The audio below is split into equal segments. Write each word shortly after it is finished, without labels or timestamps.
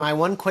my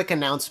one quick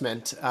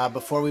announcement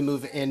before we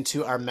move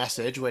into our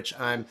message, which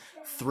I'm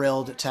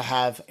thrilled to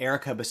have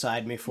Erica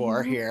beside me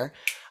for Mhm. here,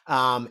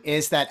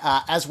 is that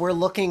as we're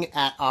looking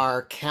at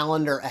our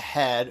calendar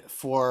ahead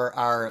for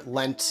our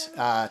Lent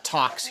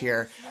talks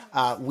here,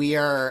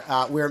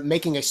 we're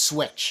making a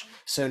switch.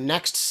 So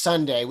next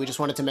Sunday, we just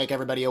wanted to make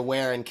everybody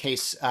aware in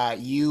case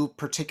you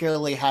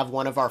particularly have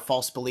one of our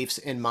false beliefs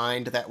in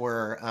mind that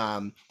you're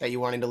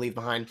wanting to leave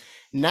behind.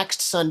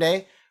 Next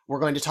Sunday, we're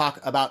going to talk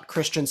about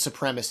Christian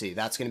supremacy.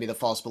 That's going to be the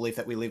false belief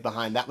that we leave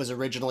behind. That was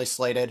originally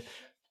slated,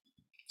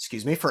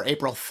 for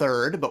April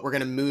 3rd, but we're going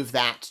to move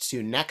that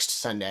to next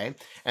Sunday.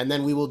 And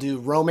then we will do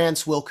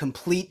Romance Will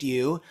Complete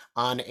You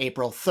on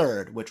April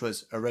 3rd, which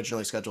was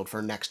originally scheduled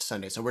for next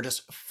Sunday. So we're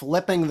just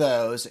flipping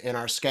those in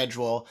our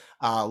schedule,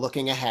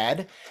 looking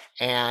ahead.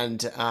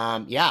 And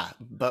yeah,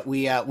 but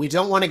we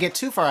don't want to get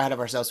too far ahead of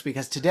ourselves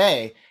because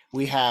today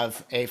we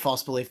have a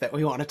false belief that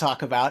we want to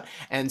talk about.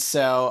 And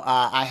so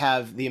I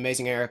have the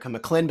amazing Erica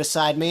McClinn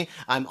beside me.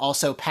 I'm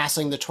also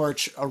passing the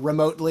torch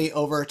remotely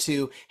over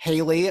to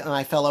Haley,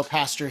 my fellow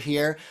pastor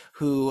here,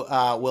 who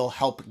will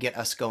help get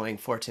us going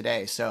for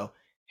today. So,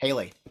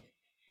 Haley.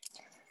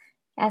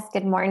 Yes,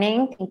 good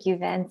morning. Thank you,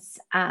 Vince.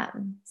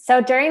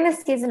 So during the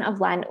season of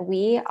Lent,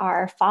 we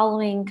are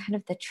following kind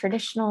of the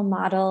traditional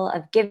model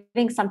of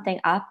giving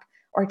something up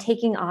or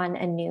taking on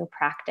a new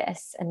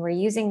practice. And we're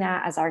using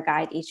that as our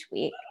guide each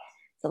week.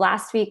 So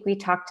last week, we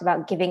talked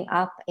about giving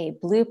up a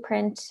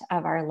blueprint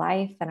of our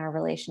life and our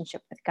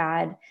relationship with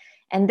God.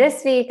 And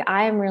this week,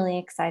 I am really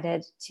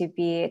excited to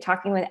be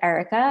talking with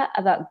Erica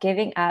about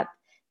giving up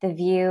the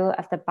view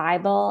of the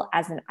Bible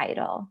as an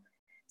idol.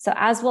 So,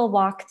 as we'll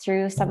walk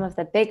through some of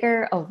the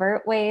bigger,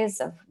 overt ways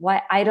of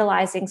what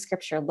idolizing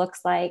scripture looks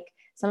like,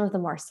 some of the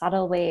more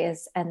subtle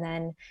ways, and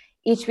then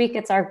each week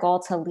it's our goal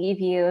to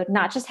leave you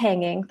not just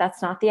hanging,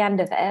 that's not the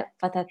end of it,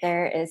 but that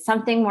there is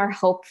something more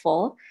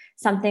hopeful,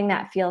 something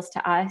that feels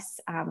to us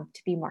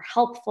to be more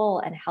helpful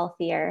and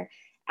healthier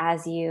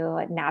as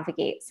you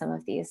navigate some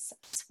of these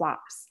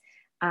swaps.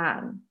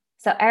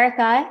 So,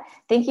 Erica,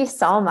 thank you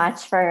so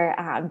much for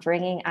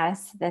bringing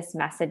us this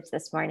message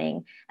this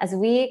morning. As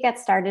we get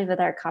started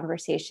with our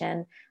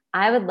conversation,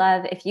 I would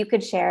love if you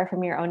could share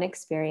from your own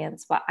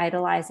experience what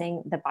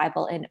idolizing the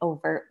Bible in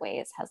overt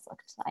ways has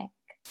looked like.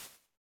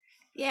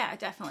 Yeah,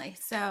 definitely.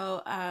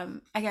 So,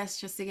 I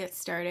guess just to get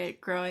started,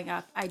 growing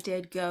up, I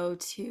did go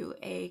to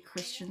a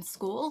Christian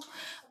school.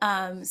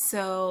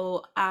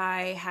 So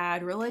I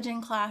had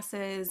religion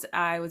classes.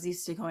 I was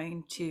used to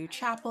going to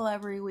chapel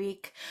every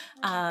week.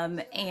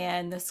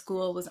 And the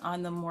school was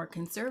on the more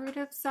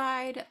conservative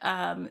side.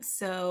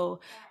 So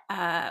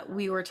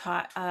we were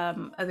taught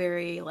a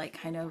very, like,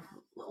 kind of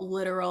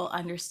literal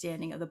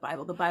understanding of the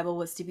Bible. The Bible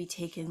was to be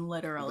taken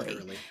literally.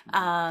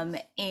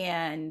 Literally.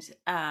 And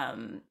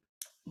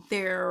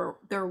there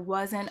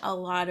wasn't a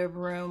lot of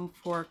room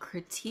for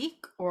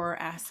critique or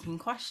asking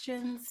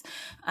questions.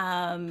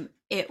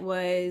 It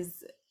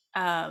was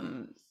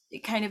um,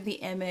 kind of the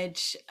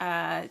image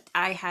I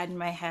had in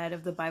my head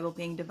of the Bible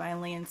being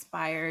divinely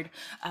inspired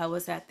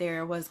was that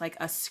there was like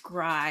a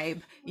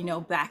scribe,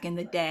 back in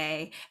the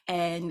day,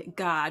 and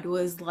God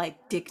was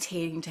like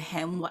dictating to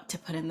him what to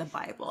put in the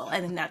Bible,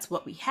 and then that's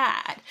what we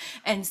had.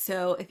 And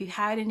so if you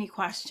had any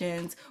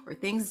questions or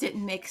things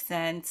didn't make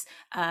sense,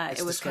 it It's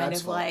the was kind scribe's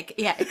of fault. like,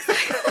 yeah,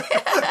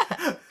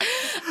 exactly.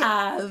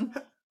 um,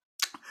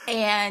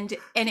 and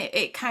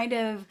it kind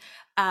of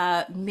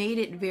made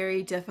it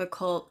very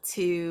difficult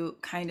to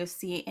kind of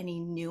see any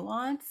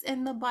nuance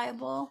in the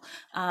Bible,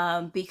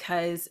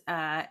 because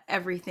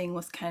everything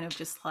was kind of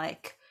just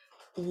like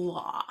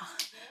law.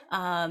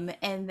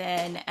 And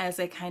then as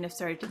I kind of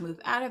started to move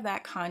out of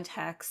that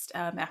context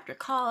after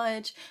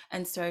college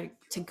and started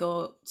to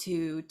go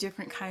to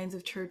different kinds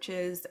of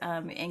churches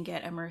and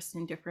get immersed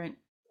in different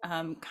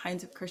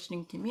kinds of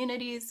Christian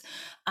communities,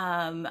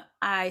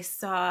 I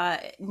saw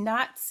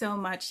not so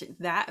much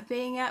that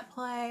being at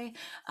play,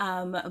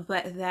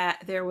 but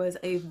that there was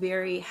a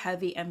very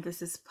heavy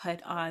emphasis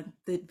put on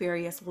the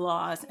various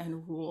laws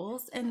and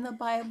rules in the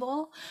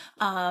Bible.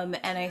 And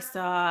I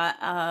saw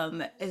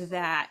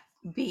that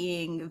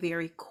being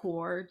very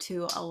core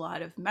to a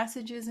lot of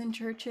messages in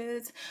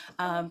churches,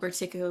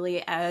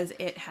 particularly as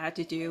it had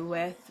to do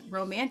with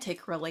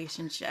romantic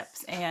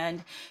relationships.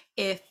 And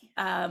if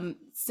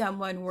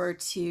someone were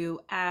to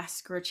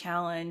ask or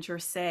challenge or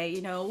say,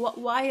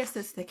 why is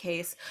this the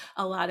case?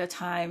 A lot of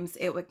times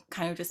it would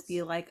kind of just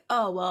be like,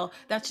 oh, well,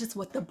 that's just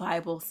what the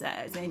Bible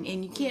says. And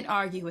you can't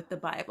argue with the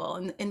Bible.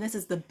 And this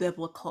is the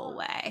biblical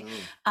way.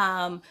 Mm.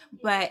 Um,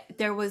 but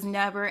there was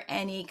never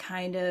any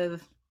kind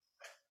of,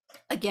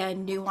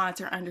 again, nuance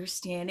or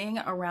understanding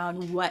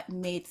around what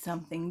made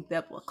something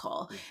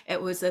biblical.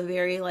 It was a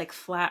very like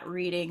flat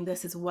reading.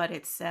 This is what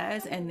it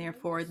says, and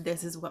therefore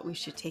this is what we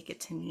should take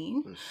it to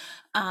mean.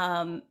 Mm.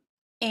 Um,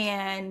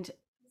 and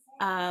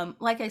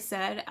Like I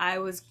said,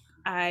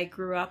 I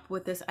grew up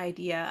with this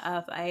idea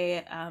of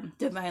a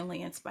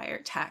divinely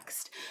inspired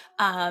text,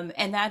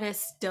 and that is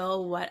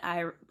still what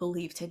I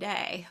believe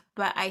today.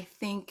 But I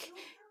think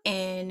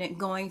in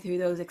going through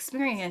those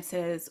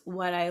experiences,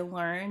 what I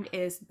learned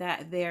is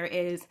that there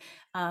is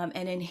an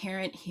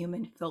inherent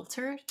human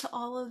filter to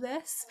all of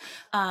this.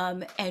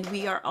 And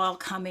we are all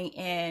coming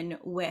in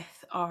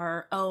with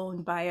our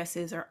own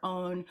biases, our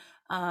own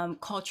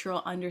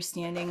cultural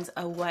understandings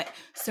of what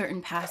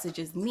certain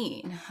passages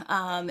mean.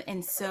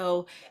 And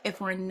so, if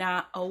we're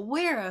not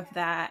aware of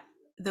that,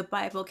 the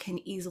Bible can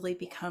easily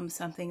become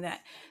something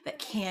that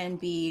can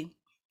be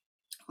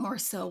more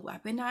so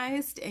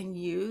weaponized and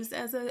used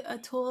as a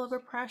tool of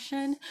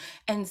oppression.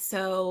 And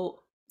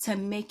so, to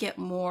make it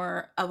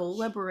more of a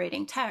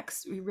liberating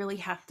text, we really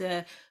have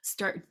to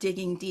start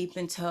digging deep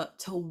into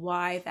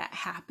why that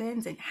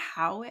happens and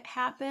how it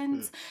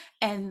happens.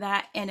 And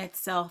that in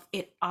itself,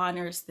 it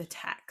honors the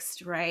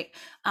text, right?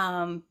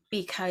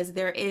 Because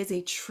there is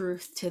a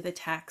truth to the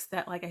text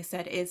that, like I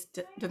said, is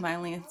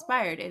divinely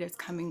inspired. It is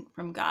coming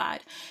from God.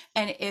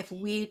 And if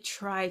we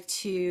try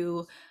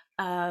to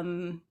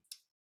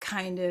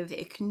kind of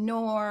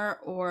ignore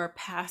or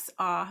pass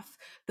off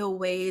the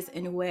ways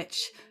in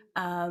which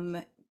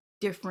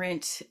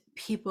different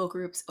people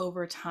groups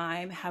over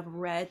time have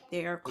read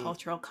their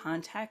cultural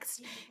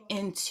context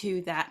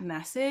into that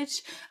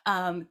message,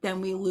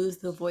 then we lose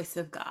the voice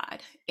of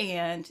God.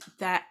 And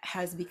that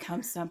has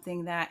become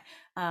something that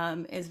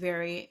is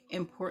very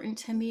important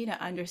to me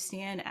to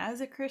understand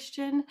as a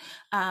Christian,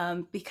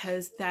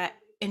 because that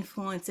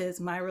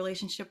influences my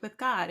relationship with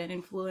God and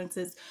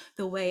influences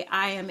the way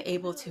I am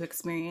able to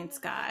experience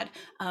God,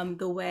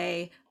 the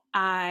way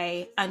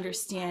I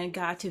understand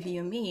God to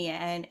view me,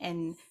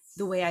 and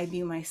the way I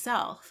view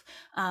myself.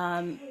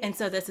 And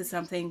so this is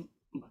something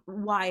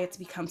why it's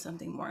become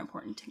something more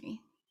important to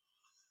me.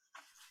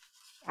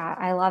 Yeah,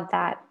 I love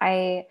that.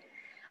 I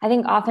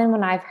think often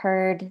when I've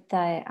heard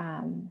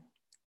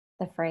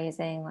the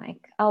phrasing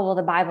like, oh, well,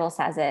 the Bible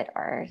says it,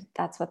 or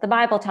that's what the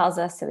Bible tells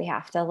us, so we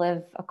have to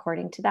live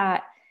according to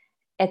that.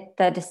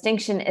 The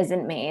distinction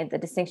isn't made. The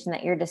distinction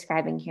that you're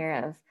describing here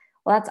of,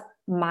 well, that's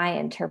my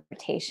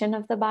interpretation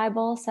of the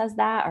Bible says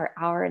that, or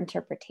our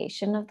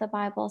interpretation of the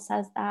Bible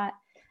says that.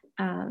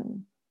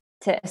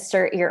 To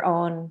assert your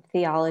own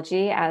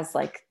theology as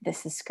like,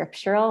 this is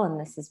scriptural and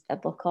this is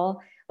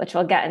biblical, which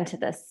we'll get into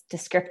this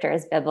descriptor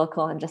as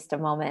biblical in just a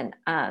moment.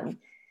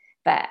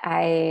 But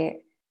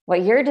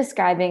what you're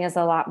describing is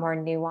a lot more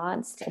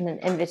nuanced and an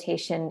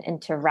invitation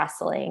into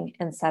wrestling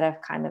instead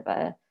of kind of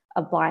a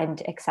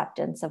blind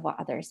acceptance of what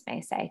others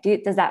may say.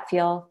 Does that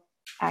feel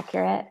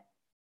accurate?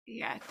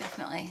 Yeah,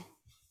 definitely.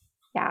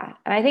 Yeah.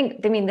 And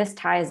I mean, this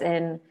ties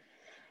in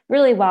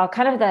really well,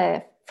 kind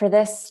of for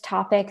this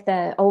topic,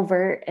 the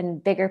overt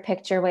and bigger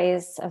picture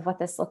ways of what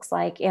this looks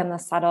like and the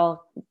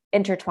subtle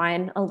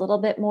intertwine a little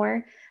bit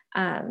more.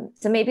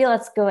 So maybe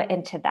let's go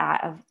into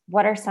that of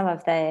what are some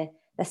of the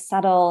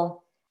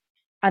subtle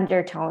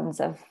undertones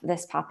of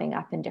this popping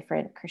up in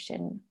different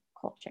Christian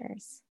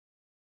cultures.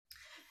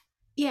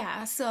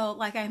 Yeah, so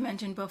like I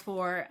mentioned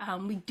before,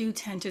 we do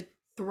tend to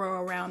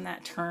throw around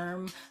that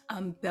term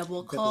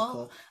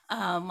biblical.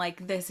 Biblical.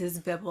 Like this is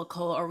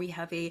biblical, or we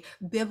have a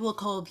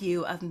biblical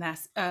view of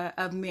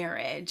of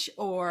marriage,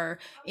 or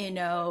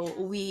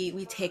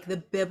we take the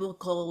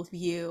biblical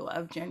view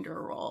of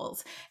gender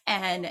roles.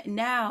 And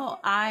now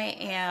I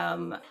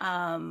am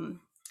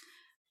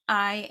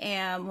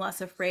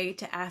less afraid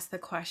to ask the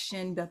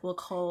question,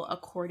 biblical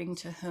according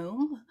to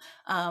whom?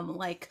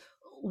 Like,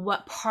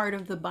 what part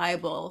of the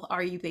Bible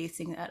are you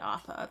basing that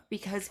off of?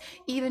 Because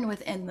even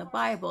within the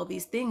Bible,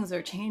 these things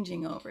are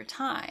changing over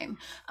time.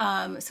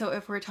 So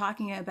if we're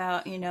talking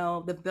about,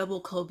 the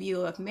biblical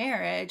view of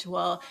marriage,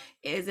 well,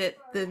 is it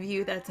the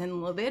view that's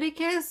in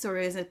Leviticus, or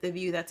is it the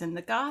view that's in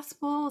the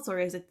Gospels, or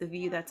is it the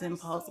view that's in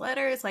Paul's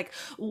letters? Like,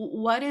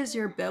 what is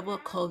your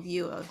biblical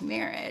view of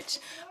marriage?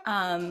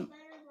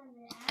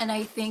 And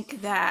I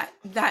think that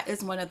that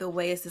is one of the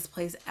ways this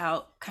plays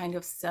out kind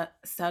of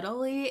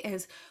subtly,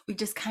 is we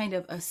just kind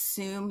of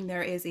assume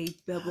there is a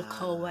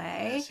biblical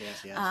way.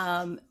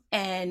 Yes.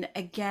 And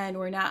again,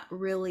 we're not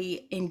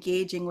really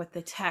engaging with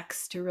the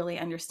text to really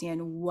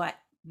understand what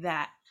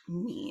that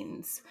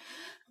means.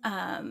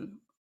 Um,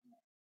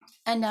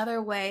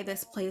 Another way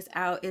this plays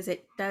out is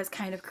it does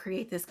kind of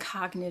create this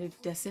cognitive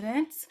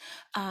dissonance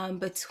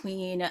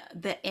between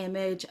the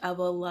image of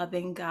a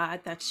loving God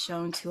that's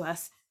shown to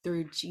us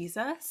through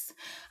Jesus,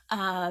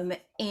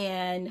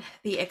 and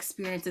the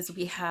experiences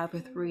we have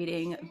with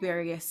reading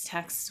various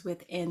texts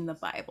within the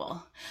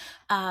Bible.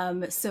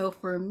 So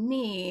for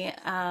me,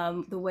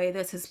 the way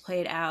this has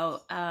played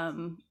out,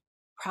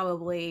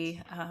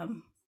 probably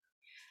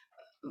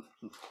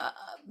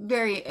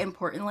very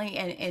importantly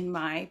in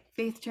my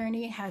faith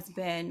journey, has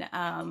been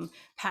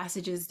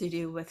passages to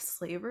do with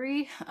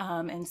slavery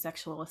and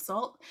sexual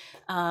assault,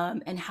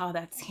 and how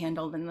that's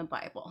handled in the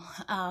Bible.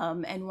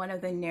 And one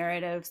of the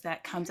narratives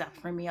that comes up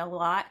for me a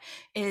lot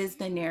is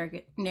the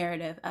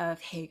narrative of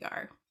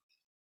Hagar.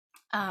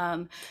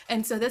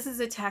 And so this is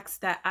a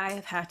text that I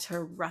have had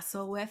to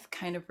wrestle with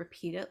kind of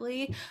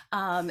repeatedly.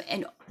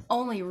 And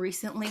only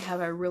recently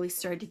have I really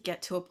started to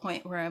get to a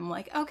point where I'm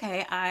like,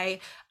 okay,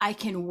 I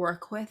can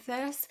work with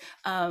this.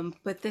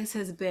 But this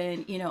has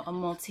been, a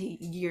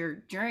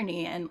multi-year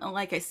journey. And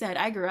like I said,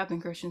 I grew up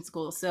in Christian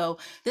school. So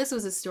this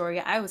was a story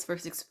I was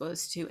first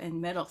exposed to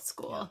in middle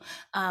school.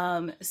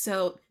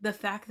 So the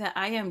fact that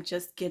I am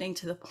just getting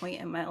to the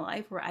point in my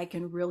life where I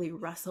can really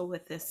wrestle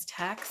with this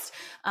text,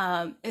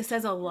 it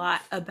says a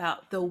lot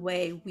about the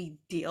way we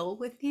deal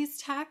with these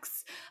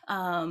texts,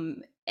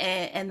 and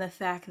the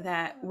fact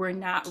that we're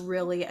not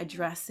really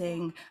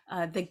addressing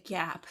the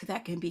gap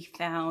that can be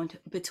found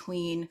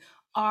between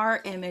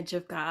our image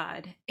of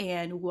God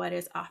and what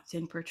is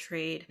often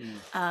portrayed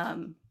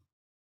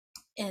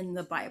in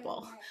the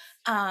Bible.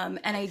 And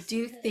I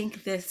do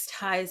think this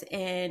ties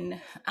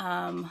in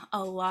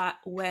a lot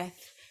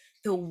with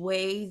the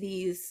way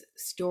these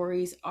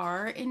stories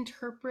are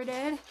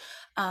interpreted,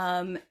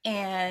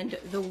 and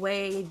the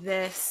way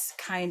this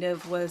kind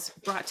of was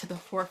brought to the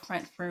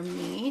forefront for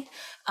me,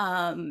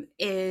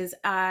 is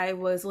I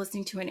was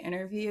listening to an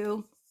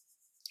interview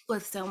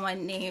with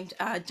someone named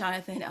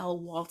Jonathan L.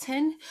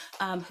 Walton,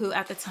 who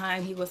at the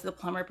time he was the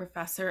Plummer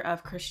Professor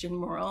of Christian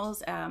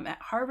Morals at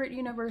Harvard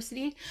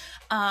University,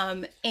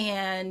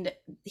 and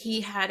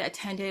he had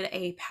attended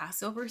a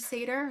Passover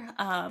Seder,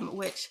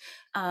 which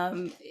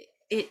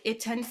it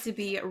tends to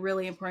be a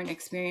really important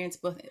experience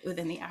both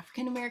within the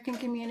African American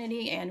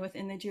community and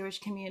within the Jewish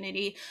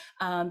community,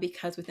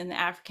 because within the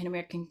African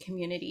American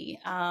community,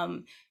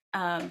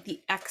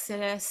 the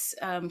Exodus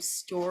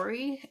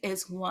story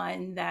is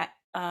one that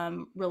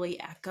really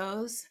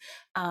echoes,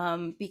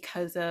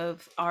 because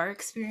of our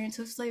experience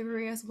with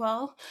slavery as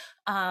well.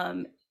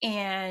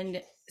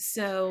 And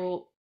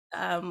so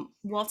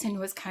Walton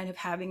was kind of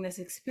having this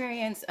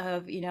experience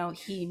of,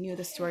 he knew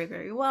the story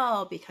very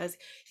well because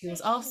he was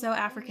also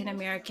African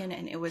American,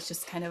 and it was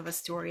just kind of a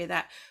story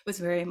that was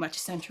very much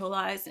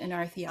centralized in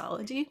our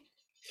theology.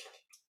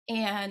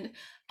 And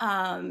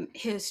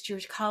his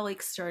Jewish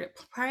colleagues started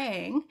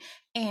praying,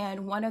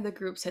 and one of the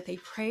groups that they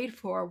prayed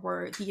for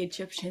were the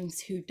Egyptians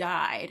who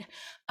died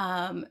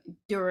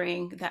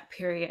during that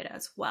period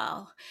as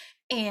well.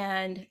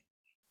 And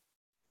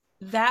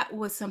that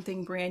was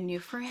something brand new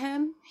for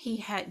him. He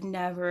had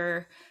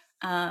never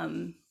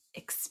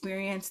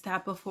experienced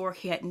that before.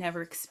 He had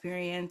never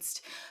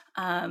experienced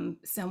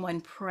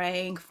someone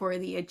praying for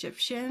the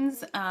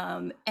Egyptians.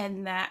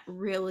 And that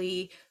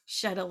really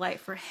shed a light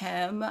for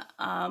him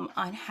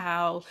on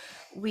how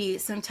we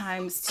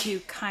sometimes, to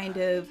kind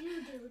of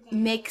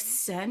make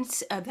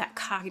sense of that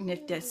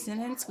cognitive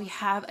dissonance, we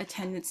have a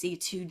tendency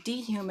to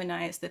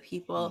dehumanize the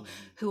people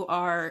who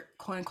are,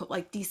 quote unquote,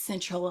 like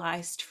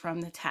decentralized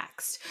from the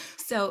text.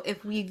 So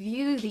if we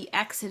view the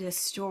Exodus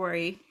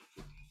story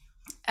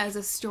as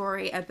a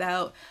story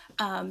about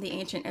the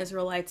ancient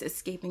Israelites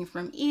escaping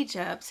from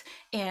Egypt,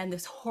 and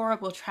this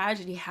horrible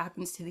tragedy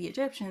happens to the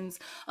Egyptians,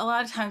 a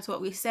lot of times what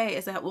we say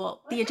is that,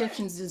 well, the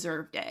Egyptians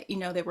deserved it.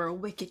 They were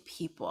wicked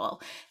people.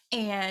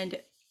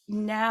 And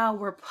now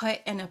we're put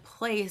in a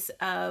place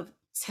of,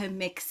 to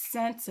make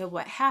sense of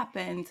what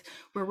happened,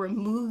 we're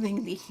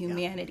removing the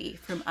humanity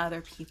from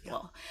other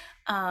people.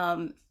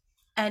 And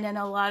in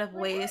a lot of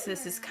ways,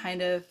 this is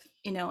kind of,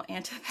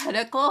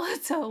 antithetical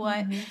to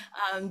what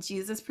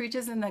Jesus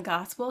preaches in the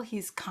gospel.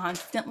 He's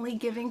constantly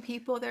giving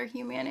people their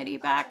humanity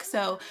back.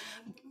 So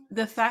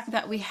the fact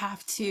that we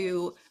have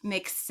to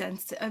make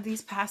sense of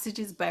these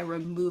passages by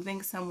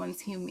removing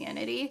someone's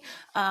humanity,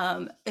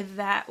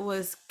 that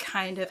was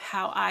kind of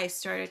how I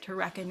started to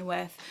reckon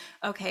with,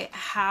 okay,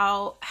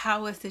 how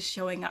is this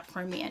showing up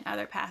for me in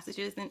other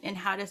passages, and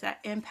how does that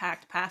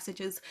impact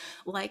passages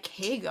like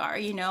Hagar?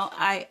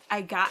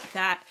 I got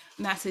that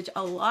message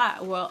a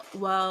lot.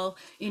 Well,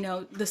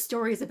 the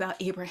story is about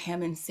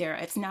Abraham and Sarah.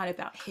 It's not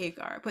about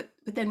Hagar. But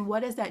then what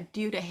does that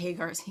do to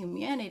Hagar's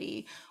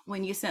humanity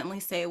when you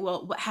suddenly say,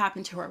 well, what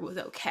happened to her was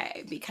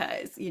okay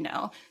because,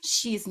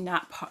 she's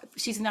not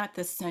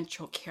the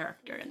central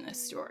character in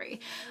this story.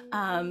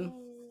 And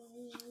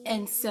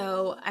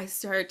so I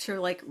started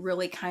to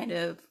really kind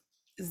of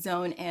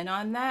zone in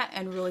on that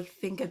and really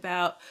think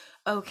about,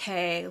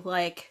 okay,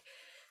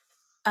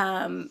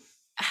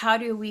 how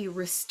do we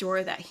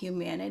restore that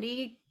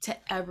humanity to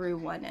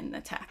everyone in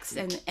the text?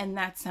 And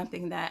that's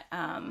something that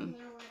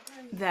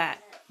that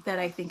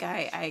I think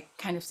I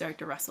kind of started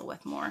to wrestle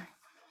with more.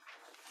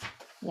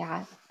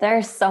 Yeah,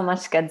 there's so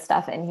much good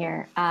stuff in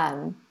here.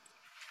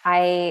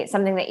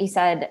 Something that you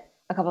said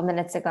a couple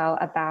minutes ago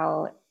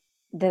about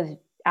the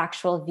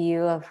actual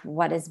view of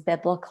what is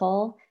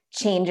biblical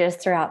changes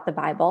throughout the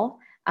Bible.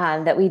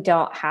 That we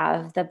don't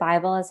have the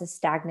Bible as a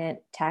stagnant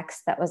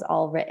text that was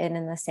all written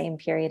in the same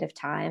period of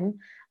time.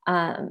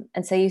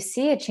 And so you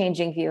see a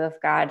changing view of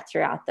God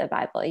throughout the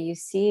Bible. You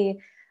see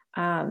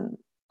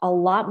a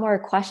lot more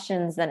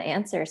questions than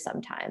answers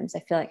sometimes. I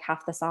feel like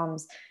half the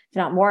Psalms, if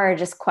not more, are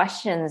just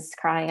questions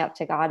crying up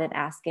to God and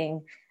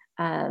asking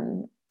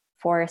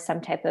for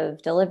some type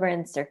of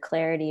deliverance or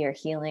clarity or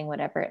healing,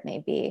 whatever it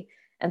may be.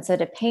 And so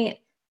to paint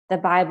the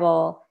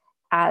Bible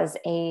as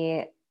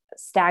a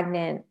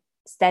stagnant,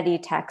 steady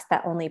text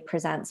that only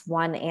presents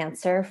one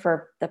answer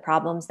for the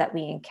problems that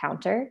we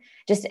encounter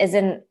just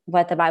isn't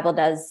what the Bible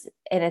does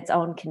in its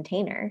own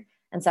container.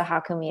 And so, how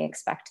can we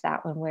expect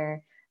that when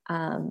we're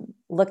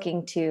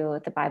looking to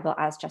the Bible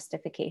as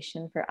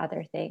justification for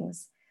other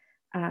things?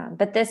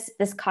 But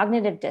this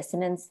cognitive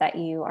dissonance that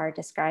you are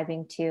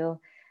describing too,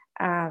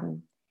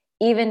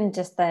 even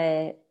just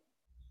the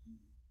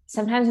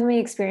sometimes when we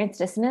experience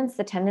dissonance,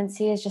 the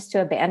tendency is just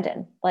to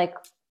abandon. Like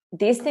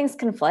these things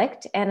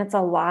conflict, and it's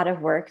a lot of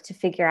work to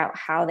figure out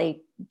how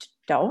they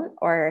don't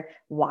or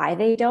why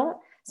they don't.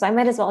 So I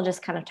might as well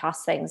just kind of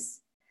toss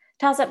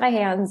up my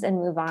hands and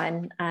move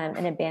on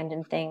and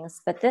abandon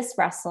things. But this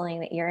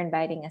wrestling that you're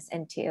inviting us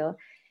into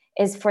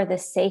is for the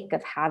sake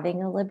of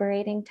having a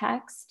liberating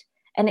text.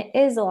 And it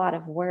is a lot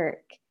of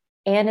work.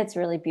 And it's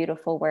really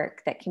beautiful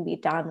work that can be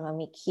done when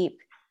we keep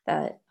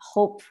the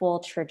hopeful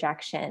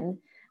trajectory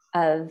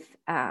of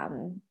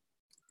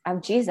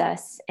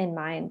Jesus in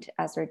mind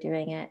as we're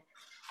doing it.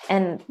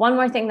 And one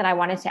more thing that I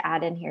wanted to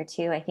add in here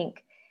too, I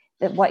think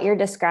that what you're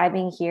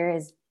describing here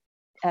is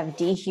of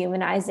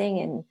dehumanizing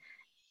and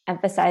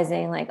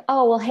emphasizing like,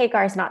 oh, well,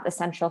 Hagar's not the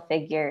central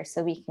figure,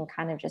 so we can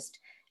kind of just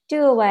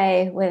do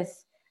away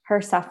with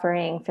her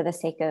suffering for the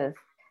sake of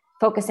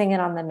focusing it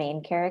on the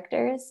main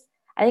characters.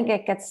 I think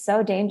it gets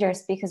so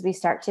dangerous because we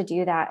start to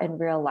do that in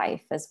real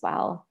life as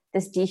well.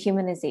 This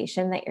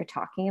dehumanization that you're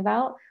talking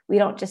about, we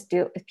don't just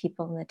do it with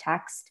people in the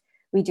text,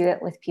 we do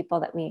it with people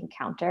that we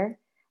encounter.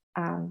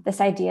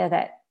 This idea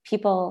that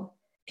people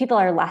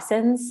are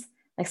lessons,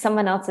 like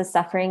someone else's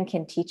suffering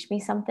can teach me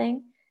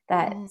something,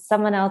 that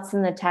someone else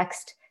in the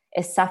text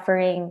is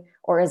suffering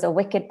or is a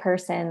wicked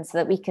person so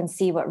that we can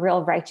see what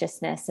real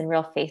righteousness and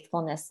real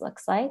faithfulness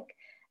looks like.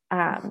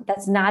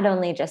 That's not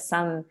only just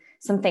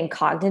something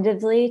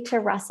cognitively to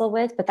wrestle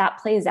with, but that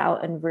plays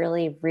out in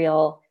really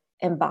real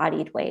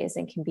embodied ways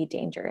and can be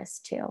dangerous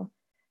too.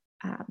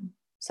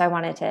 So I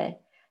wanted to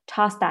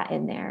toss that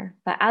in there.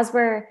 But as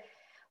we're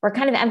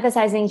kind of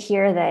emphasizing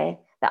here the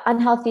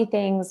unhealthy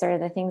things or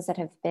the things that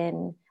have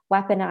been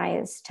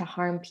weaponized to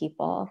harm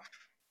people,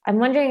 I'm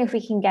wondering if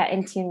we can get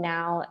into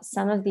now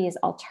some of these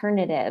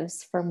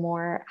alternatives for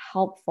more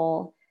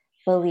helpful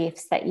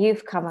beliefs that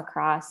you've come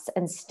across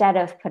instead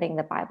of putting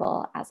the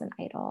Bible as an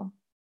idol.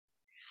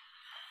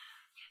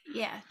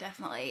 Yeah,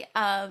 definitely.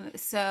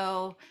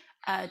 So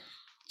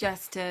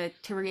just to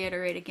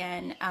reiterate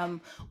again,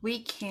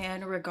 we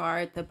can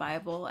regard the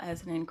Bible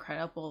as an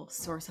incredible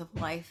source of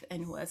life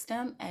and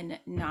wisdom and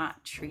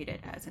not treat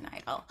it as an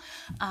idol.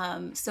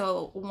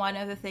 So one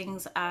of the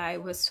things I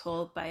was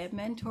told by a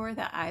mentor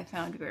that I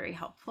found very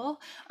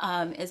helpful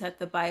is that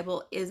the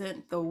Bible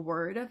isn't the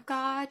Word of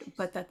God,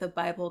 but that the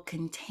Bible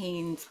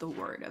contains the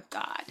Word of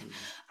God.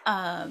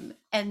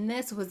 And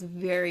this was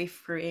very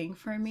freeing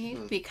for me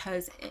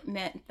because it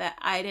meant that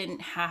I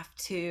didn't have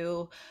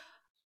to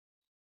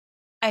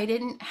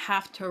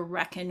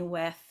reckon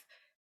with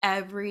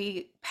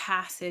every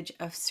passage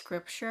of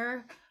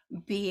scripture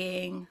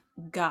being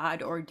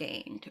God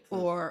ordained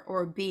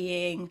or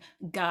being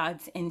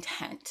God's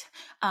intent.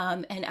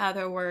 In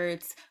other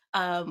words,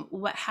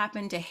 what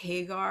happened to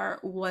Hagar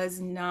was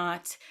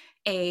not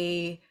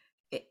it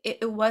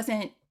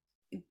wasn't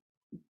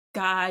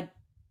God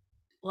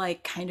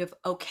like kind of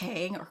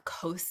okaying or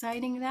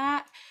co-signing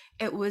that.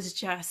 It was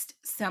just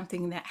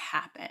something that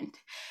happened.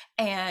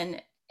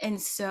 And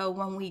so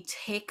when we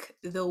take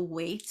the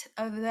weight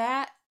of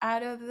that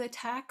out of the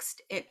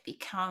text, it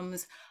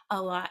becomes a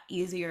lot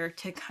easier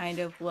to kind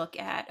of look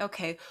at,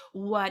 okay,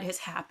 what is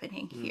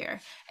happening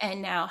here?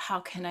 And now how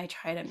can I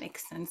try to make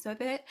sense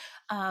of it?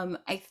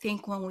 I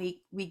think when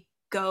we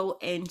go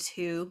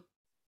into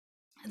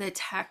the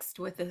text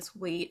with this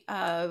weight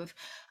of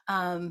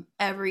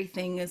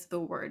everything is the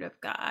word of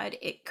God,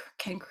 it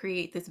can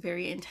create this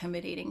very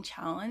intimidating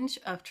challenge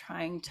of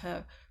trying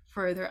to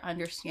further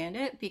understand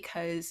it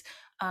because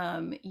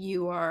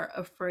you are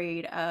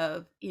afraid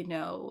of,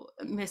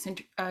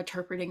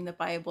 misinterpreting the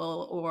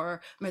Bible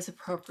or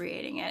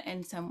misappropriating it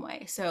in some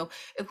way. So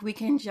if we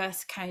can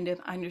just kind of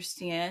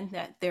understand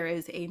that there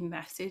is a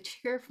message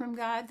here from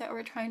God that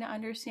we're trying to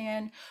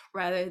understand,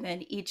 rather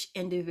than each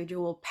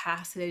individual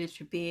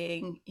passage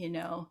being,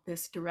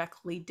 this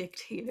directly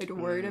dictated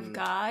word of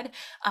God,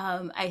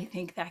 I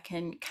think that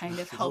can kind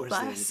of help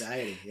us.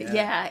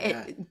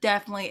 It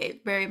definitely,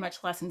 it very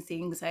much lessens the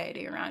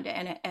anxiety around it,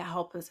 and it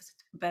helps us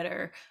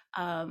better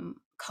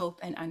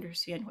cope and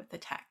understand with the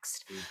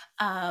text.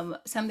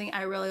 Something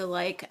I really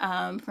like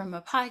from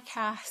a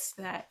podcast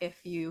that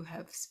if you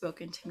have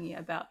spoken to me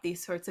about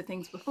these sorts of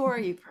things before,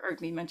 you've heard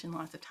me mention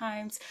lots of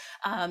times,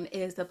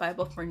 is the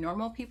Bible for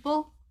Normal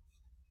People.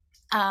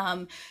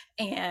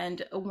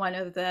 And one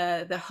of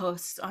the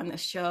hosts on the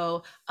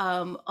show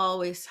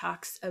always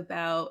talks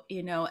about,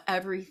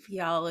 every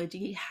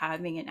theology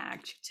having an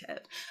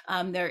adjective.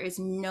 There is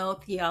no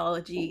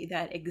theology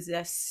that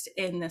exists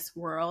in this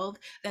world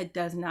that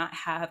does not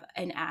have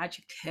an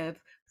adjective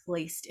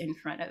placed in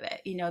front of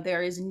it.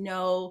 There is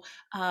no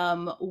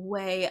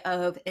way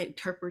of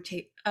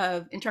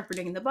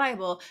interpreting the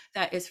Bible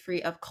that is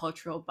free of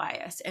cultural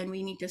bias. And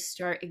we need to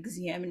start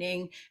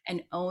examining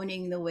and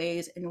owning the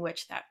ways in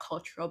which that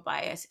cultural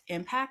bias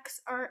impacts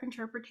our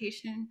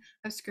interpretation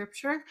of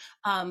Scripture,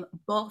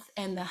 both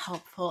in the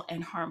helpful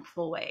and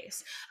harmful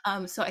ways.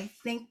 So I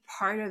think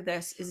part of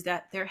this is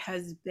that there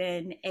has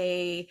been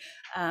a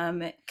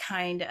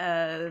kind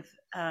of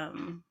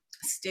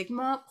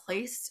stigma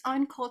placed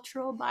on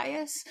cultural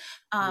bias,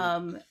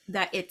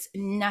 that it's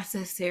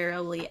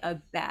necessarily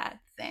a bad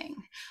thing.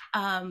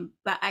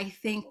 But I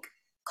think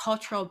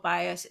cultural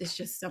bias is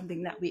just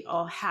something that we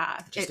all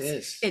have.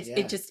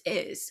 It just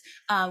is.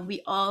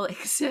 We all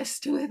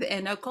exist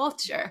within a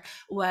culture,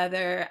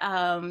 whether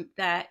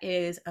that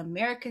is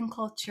American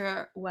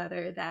culture,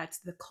 whether that's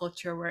the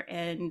culture we're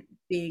in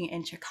being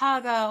in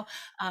Chicago,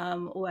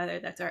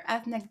 whether that's our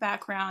ethnic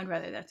background,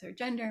 whether that's our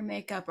gender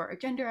makeup or our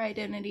gender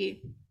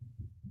identity.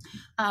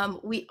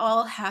 We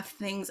all have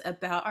things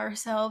about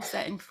ourselves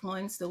that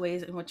influence the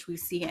ways in which we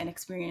see and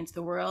experience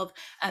the world,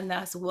 and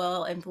thus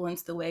will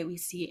influence the way we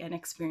see and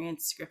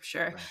experience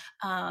Scripture.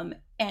 Right.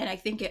 And I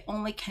think it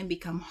only can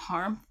become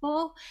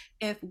harmful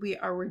if we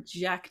are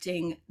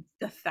rejecting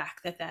the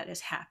fact that that is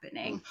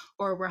happening,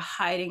 or we're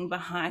hiding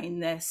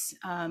behind this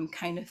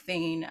kind of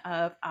vein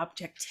of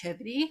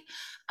objectivity,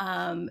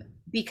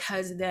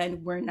 because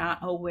then we're not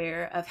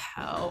aware of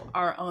how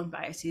our own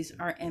biases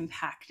are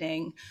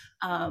impacting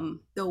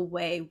the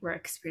way we're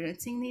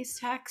experiencing these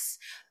texts.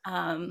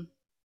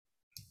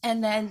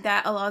 And then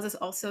that allows us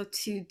also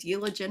to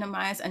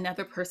delegitimize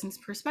another person's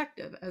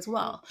perspective as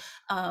well,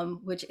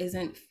 which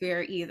isn't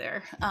fair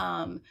either.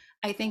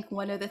 I think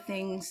one of the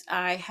things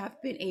I have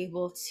been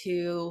able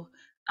to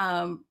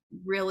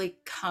really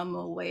come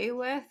away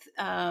with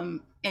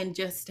in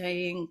just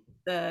studying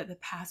the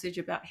passage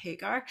about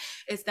Hagar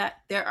is that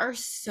there are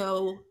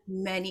so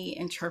many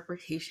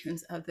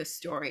interpretations of the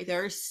story.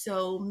 There are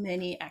so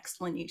many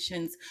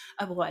explanations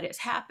of what is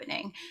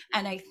happening.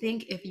 And I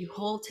think if you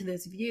hold to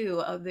this view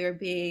of there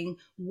being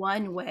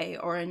one way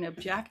or an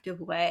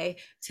objective way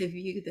to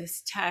view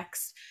this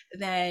text,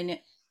 then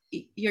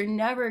you're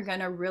never going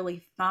to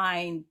really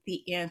find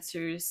the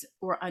answers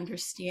or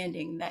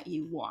understanding that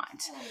you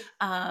want.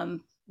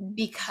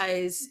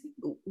 Because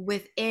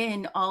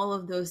within all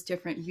of those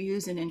different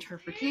views and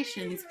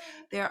interpretations,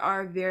 there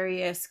are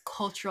various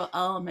cultural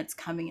elements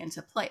coming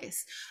into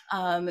place.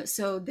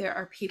 So there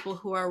are people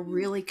who are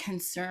really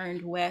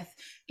concerned with,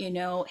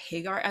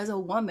 Hagar as a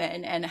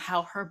woman and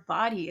how her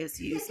body is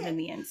used in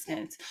the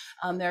instance.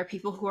 There are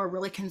people who are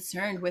really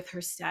concerned with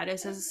her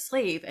status as a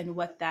slave and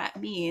what that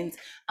means,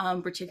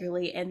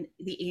 particularly in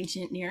the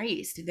ancient Near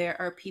East. There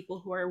are people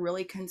who are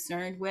really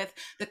concerned with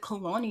the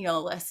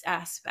colonialist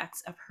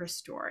aspects of her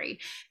story.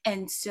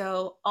 And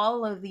so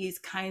all of these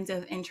kinds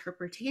of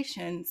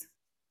interpretations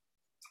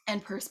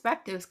and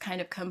perspectives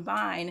kind of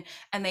combine,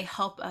 and they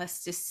help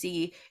us to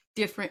see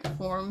different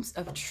forms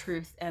of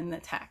truth in the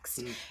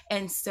text.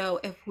 And so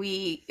if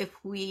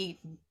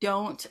we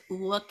don't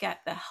look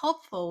at the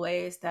helpful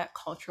ways that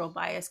cultural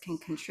bias can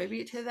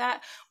contribute to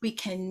that, we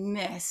can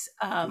miss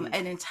an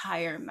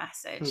entire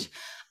message.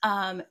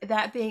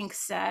 That being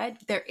said,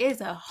 there is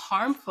a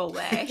harmful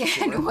way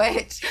in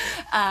which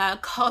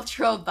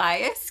cultural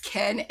bias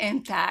can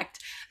impact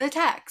the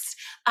text.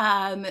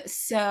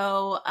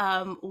 So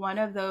one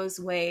of those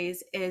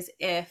ways is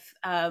if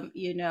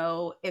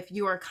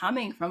you are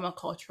coming from a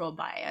cultural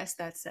bias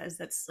that says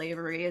that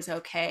slavery is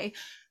okay,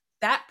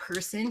 that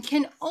person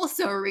can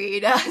also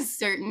read a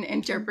certain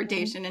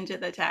interpretation into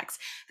the text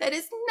that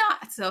is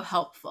not so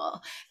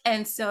helpful.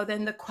 And so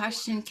then the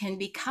question can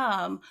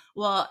become,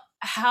 well,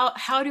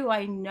 how do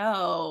I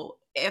know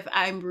if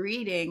I'm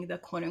reading the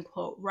quote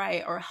unquote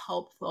right or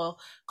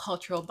helpful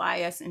cultural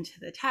bias into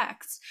the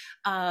text?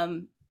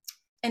 And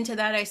to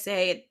that I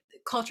say,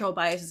 cultural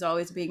bias is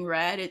always being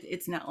read.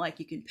 It's not like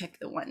you can pick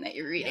the one that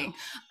you're reading.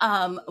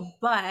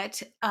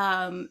 But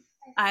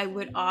I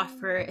would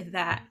offer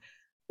that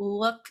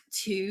look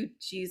to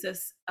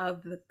Jesus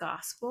of the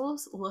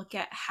Gospels, look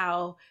at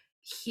how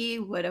he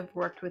would have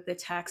worked with the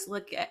text,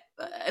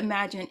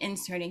 imagine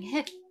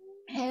inserting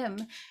him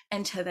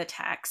into the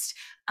text.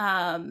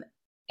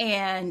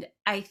 And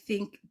I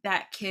think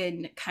that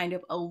can kind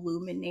of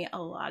illuminate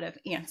a lot of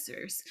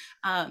answers.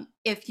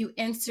 If you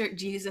insert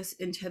Jesus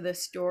into the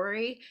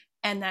story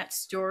and that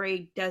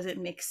story doesn't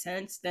make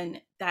sense, then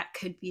that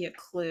could be a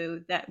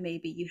clue that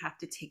maybe you have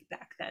to take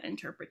back that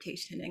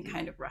interpretation and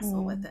kind of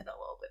wrestle with it a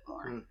little bit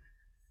more.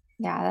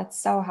 Yeah,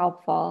 that's so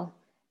helpful.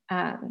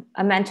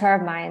 A mentor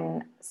of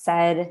mine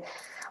said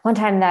one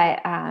time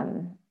that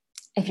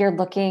if you're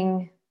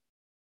looking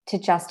to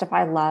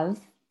justify love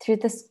through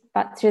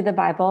the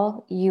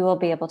Bible, you will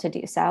be able to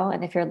do so.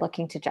 And if you're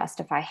looking to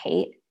justify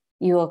hate,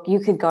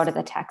 you could go to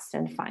the text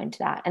and find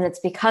that. And it's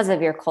because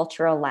of your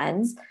cultural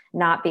lens,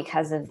 not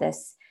because of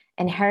this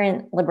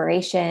inherent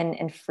liberation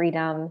and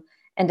freedom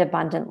and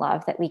abundant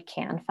love that we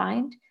can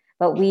find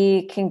but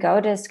we can go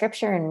to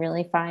scripture and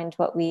really find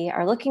what we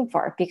are looking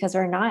for, because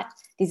we're not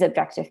these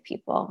objective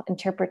people.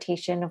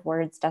 Interpretation of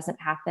words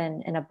doesn't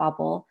happen in a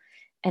bubble.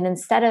 And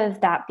instead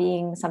of that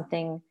being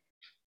something,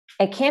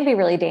 it can be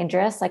really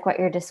dangerous, like what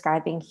you're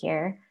describing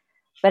here,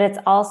 but it's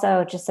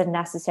also just a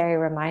necessary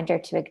reminder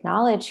to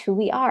acknowledge who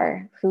we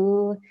are,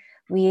 who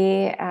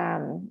we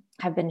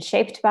have been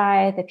shaped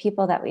by, the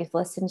people that we've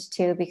listened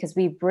to, because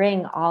we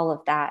bring all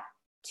of that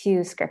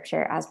to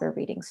scripture as we're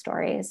reading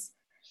stories.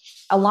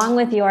 Along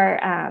with your,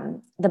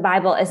 the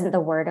Bible isn't the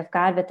word of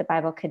God, but the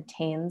Bible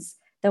contains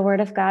the word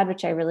of God,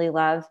 which I really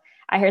love.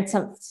 I heard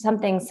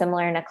something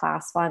similar in a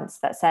class once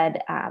that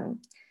said,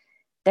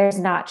 there's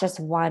not just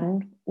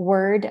one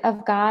word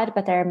of God,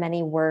 but there are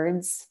many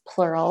words,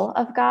 plural,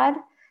 of God.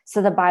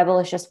 So the Bible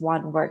is just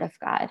one word of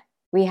God.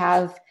 We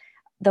have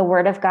the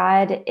word of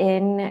God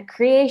in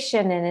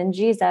creation and in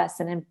Jesus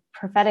and in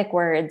prophetic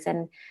words.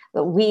 And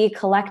we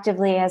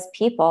collectively as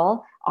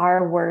people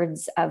are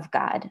words of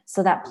God.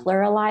 So that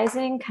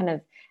pluralizing kind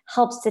of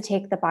helps to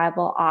take the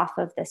Bible off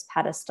of this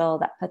pedestal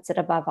that puts it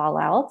above all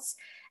else,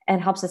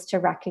 and helps us to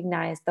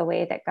recognize the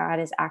way that God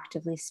is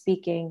actively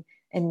speaking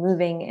and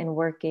moving and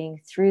working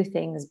through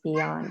things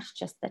beyond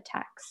just the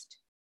text.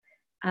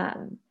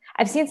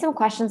 I've seen some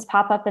questions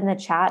pop up in the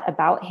chat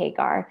about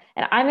Hagar,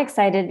 and I'm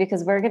excited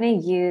because we're going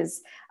to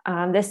use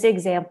this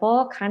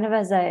example kind of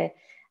as a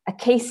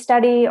case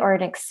study or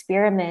an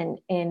experiment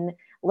in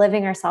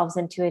living ourselves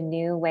into a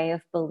new way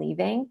of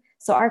believing.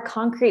 So our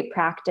concrete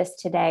practice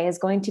today is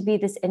going to be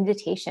this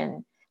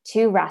invitation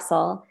to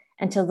wrestle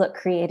and to look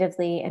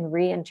creatively and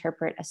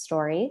reinterpret a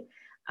story.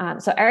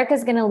 So Erica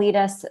is going to lead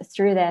us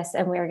through this,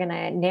 and we're going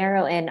to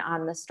narrow in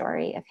on the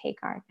story of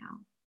Hagar now.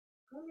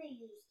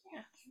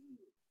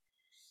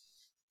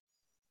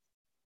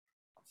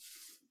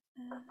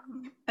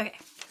 Okay,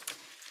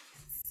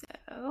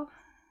 so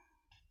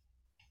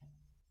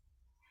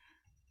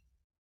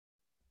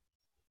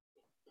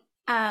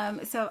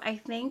so I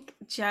think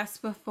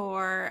just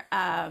before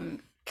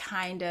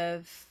kind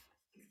of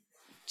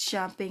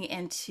jumping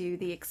into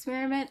the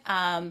experiment,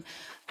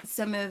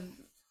 some of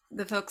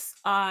the folks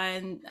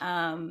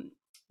on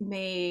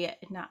may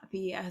not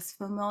be as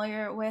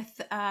familiar with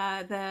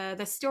the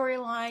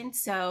storyline.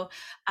 So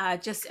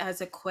just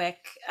as a quick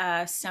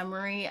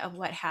summary of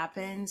what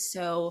happens.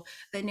 So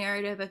the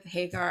narrative of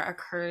Hagar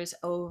occurs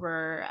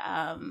over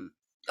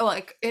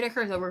it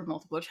occurs over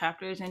multiple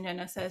chapters in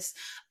Genesis,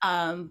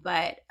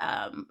 but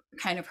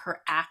kind of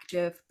her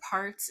active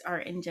parts are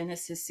in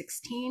Genesis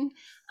 16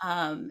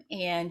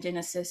 and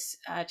Genesis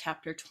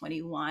chapter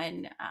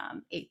 21,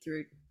 8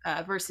 through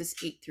verses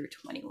 8 through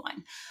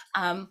 21.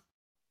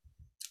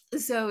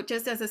 So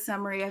just as a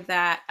summary of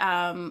that,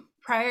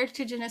 prior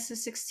to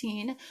Genesis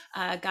 16,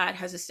 God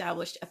has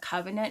established a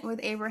covenant with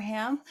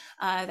Abraham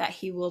that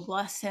he will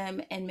bless him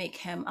and make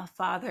him a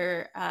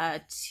father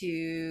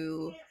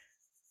to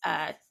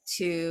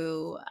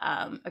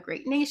a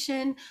great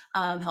nation.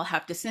 He'll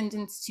have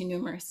descendants too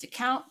numerous to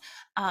count.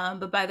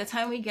 But by the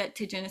time we get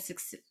to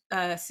Genesis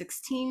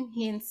 16,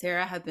 he and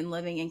Sarah have been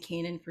living in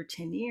Canaan for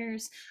 10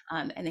 years,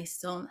 and they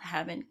still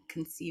haven't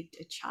conceived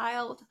a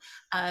child.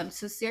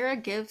 So Sarah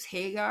gives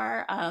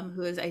Hagar,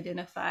 who is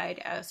identified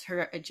as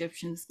her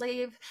Egyptian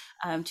slave,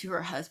 to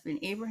her husband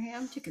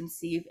Abraham to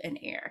conceive an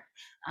heir.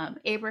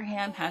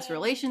 Abraham has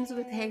relations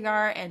with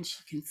Hagar, and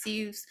she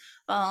conceives.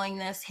 Following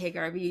this,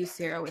 Hagar views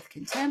Sarah with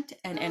contempt,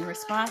 and in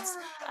response,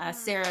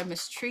 Sarah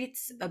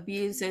mistreats,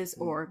 abuses,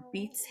 or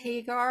beats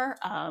Hagar.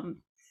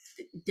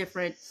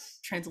 Different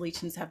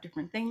translations have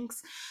different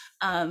things.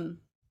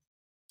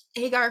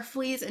 Hagar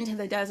flees into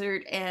the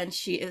desert, and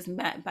she is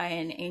met by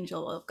an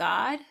angel of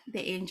God.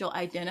 The angel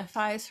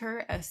identifies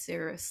her as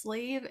Sarah's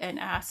slave and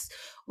asks,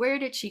 where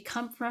did she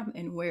come from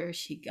and where is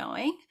she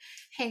going?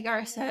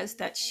 Hagar says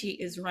that she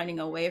is running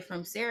away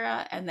from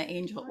Sarah, and the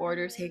angel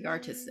orders Hagar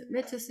to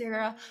submit to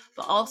Sarah,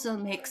 but also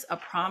makes a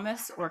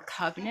promise or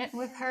covenant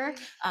with her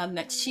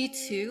that she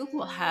too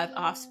will have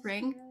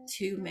offspring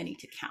too many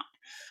to count.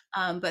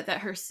 But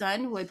that her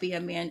son would be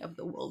a man of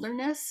the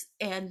wilderness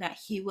and that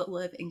he would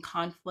live in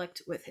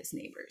conflict with his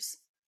neighbors.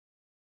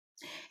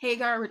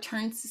 Hagar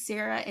returns to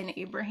Sarah and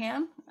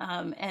Abraham,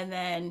 and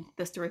then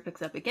the story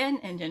picks up again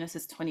in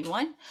Genesis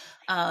 21.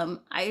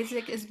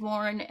 Isaac is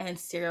born, and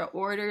Sarah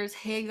orders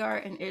Hagar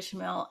and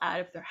Ishmael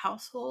out of their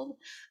household.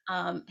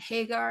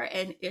 Hagar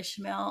and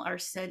Ishmael are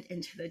sent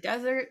into the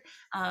desert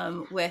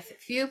with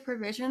few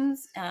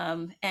provisions,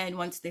 and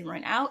once they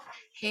run out,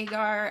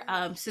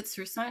 Hagar sits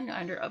her son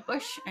under a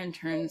bush and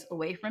turns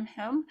away from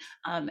him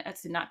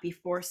as to not be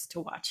forced to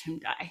watch him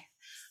die.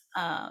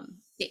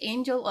 The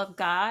angel of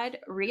God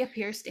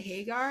reappears to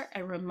Hagar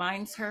and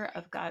reminds her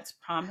of God's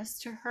promise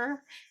to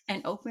her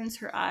and opens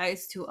her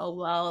eyes to a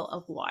well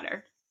of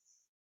water.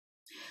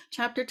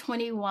 Chapter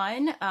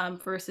 21,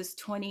 verses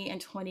 20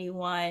 and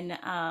 21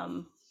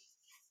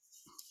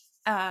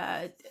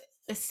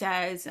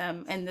 says,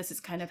 and this is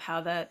kind of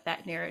how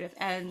that narrative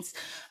ends,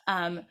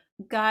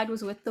 God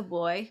was with the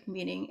boy,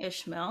 meaning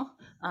Ishmael,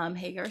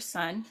 Hagar's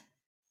son,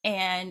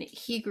 And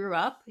he grew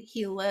up,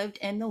 he lived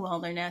in the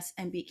wilderness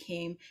and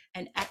became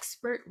an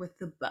expert with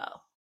the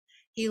bow.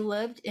 He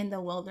lived in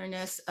the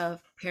wilderness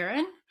of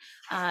Paran,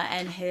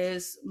 and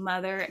his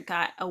mother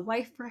got a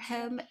wife for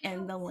him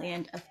in the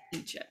land of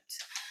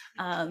Egypt.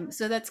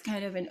 So that's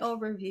kind of an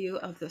overview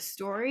of the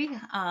story.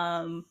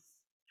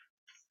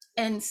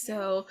 And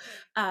so,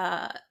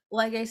 uh,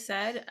 like I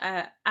said,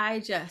 I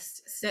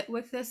just sit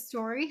with this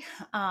story,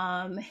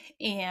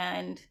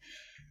 and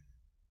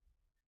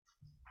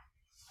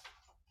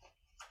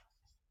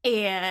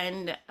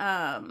and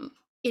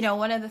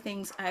one of the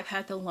things I've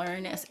had to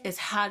learn is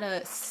how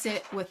to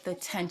sit with the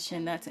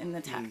tension that's in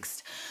the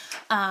text.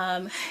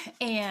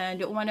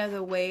 And one of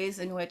the ways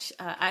in which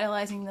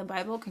idolizing the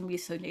Bible can be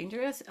so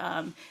dangerous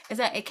is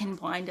that it can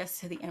blind us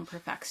to the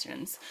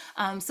imperfections.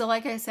 So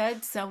like I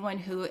said, someone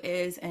who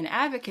is an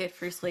advocate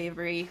for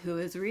slavery, who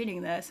is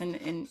reading this,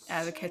 and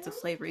advocates of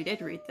slavery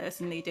did read this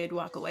and they did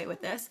walk away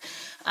with this,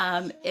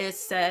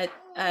 is that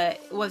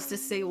was to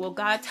say, well,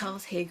 God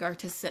tells Hagar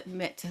to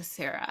submit to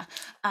Sarah.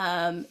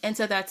 And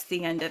so that's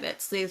the end of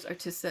it. Slaves are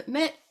to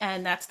submit,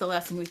 and that's the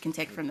lesson we can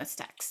take from this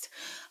text.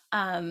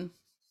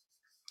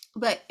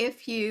 But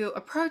if you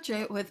approach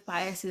it with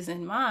biases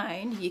in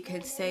mind, you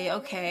could say,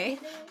 okay,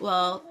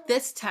 well,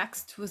 this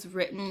text was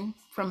written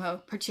from a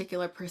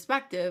particular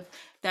perspective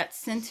that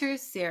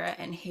centers Sarah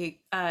and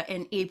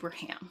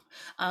Abraham.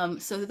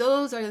 So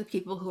those are the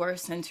people who are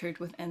centered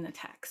within the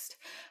text.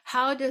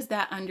 How does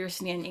that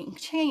understanding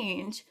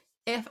change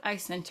if I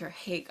center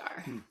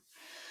Hagar?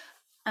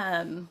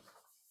 And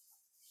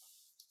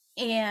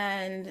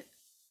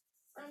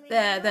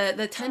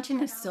the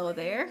tension is still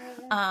there,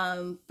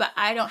 but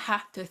I don't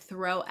have to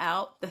throw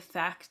out the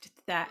fact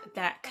that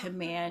that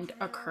command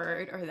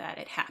occurred or that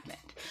it happened.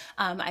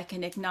 I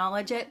can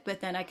acknowledge it, but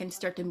then I can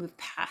start to move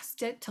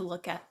past it to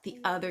look at the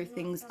other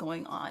things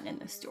going on in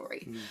the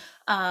story.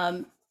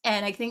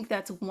 And I think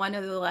that's one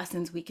of the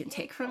lessons we can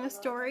take from the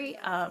story,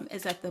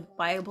 is that the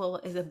Bible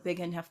is a big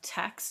enough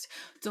text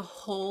to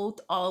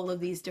hold all of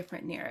these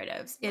different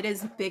narratives. It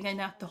is big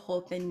enough to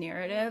hold the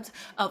narratives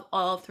of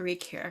all three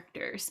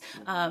characters,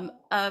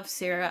 of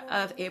Sarah,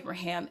 of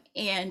Abraham,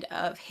 and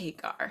of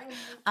Hagar.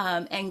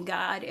 And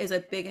God is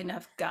a big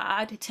enough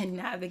God to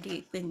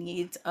navigate the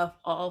needs of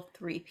all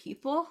three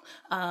people,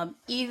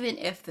 even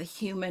if the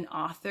human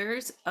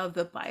authors of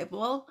the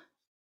Bible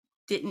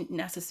didn't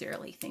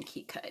necessarily think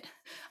he could.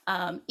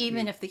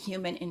 Even if the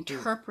human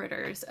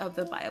interpreters of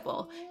the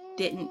Bible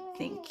didn't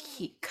think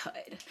he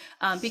could.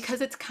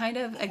 Because it's kind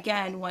of,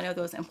 again, one of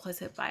those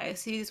implicit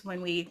biases when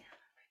we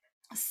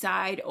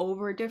side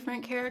over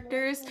different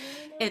characters.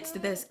 It's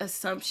this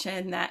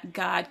assumption that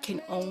God can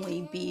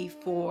only be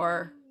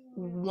for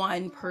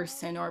one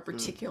person or a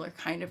particular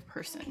kind of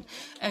person.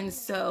 And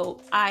so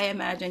I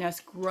imagine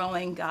us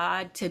growing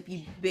God to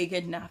be big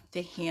enough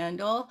to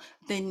handle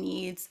the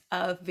needs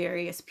of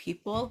various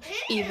people,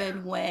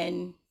 even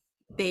when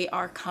they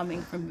are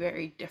coming from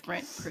very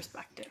different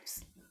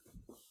perspectives.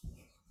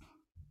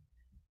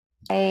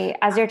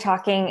 As you're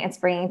talking, it's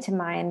bringing to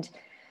mind,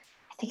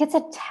 I think it's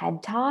a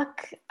TED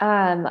talk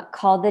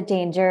called The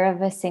Danger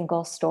of a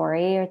Single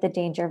Story, or The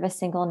Danger of a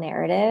Single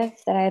Narrative,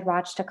 that I had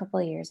watched a couple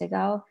of years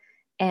ago.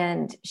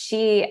 And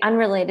she,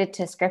 unrelated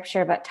to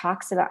scripture, but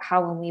talks about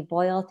how when we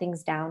boil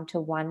things down to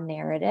one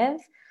narrative,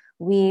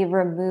 we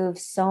remove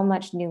so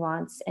much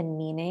nuance and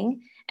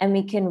meaning, and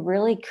we can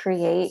really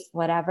create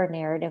whatever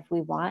narrative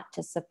we want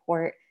to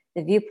support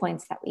the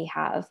viewpoints that we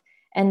have.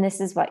 And this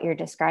is what you're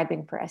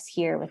describing for us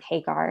here with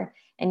Hagar,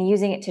 and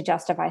using it to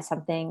justify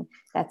something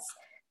that's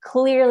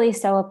clearly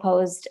so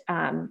opposed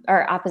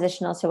or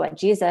oppositional to what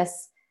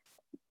Jesus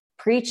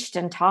preached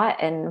and taught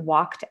and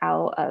walked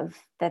out of,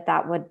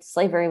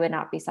 slavery would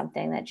not be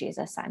something that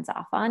Jesus signs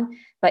off on.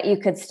 But you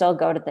could still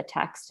go to the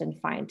text and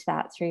find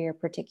that through your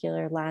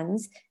particular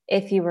lens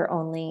if you were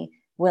only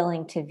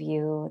willing to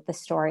view the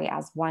story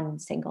as one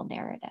single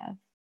narrative.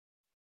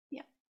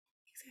 Yeah,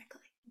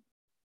 exactly.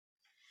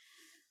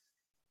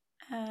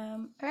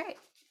 All right.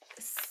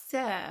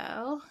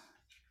 So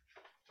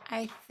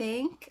I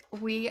think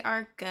we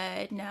are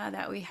good now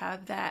that we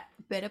have that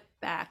bit of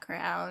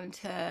background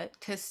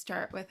to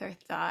start with our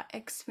thought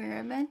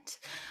experiment.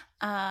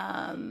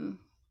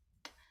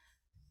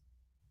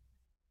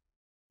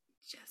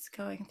 Just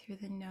going through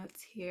the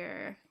notes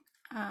here.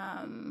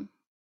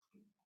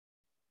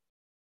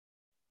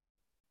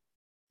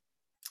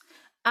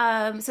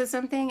 So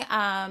something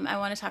I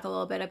want to talk a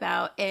little bit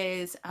about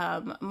is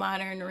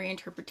modern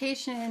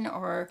reinterpretation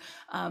or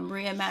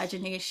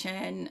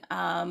reimagination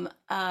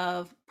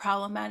of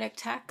problematic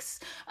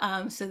texts.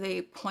 So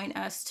they point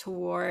us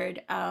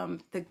toward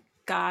the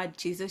God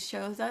Jesus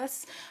shows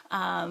us.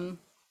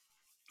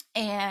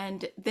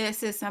 And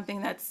this is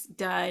something that's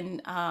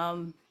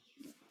done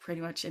pretty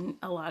much in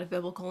a lot of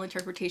biblical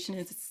interpretation.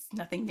 It's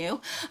nothing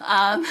new.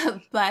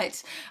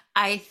 But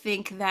I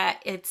think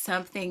that it's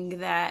something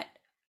that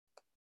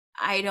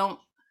I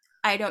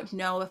don't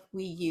know if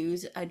we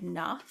use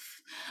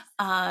enough.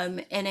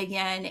 And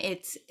again,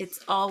 it's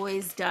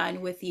always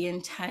done with the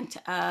intent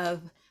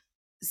of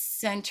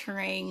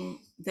centering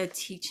the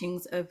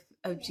teachings of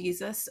of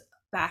Jesus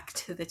back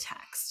to the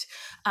text.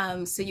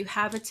 So you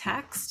have a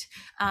text,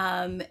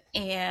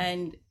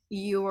 and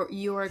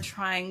you're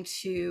trying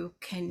to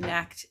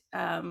connect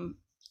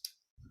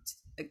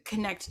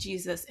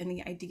Jesus and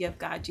the idea of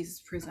God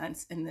Jesus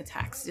presents in the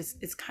text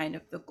is kind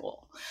of the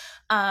goal.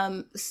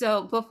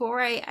 So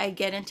before I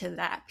get into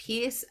that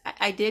piece,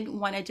 I did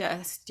want to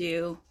just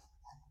do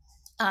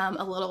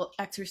a little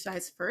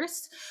exercise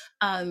first,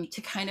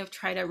 to kind of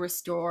try to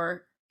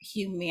restore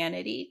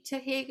humanity to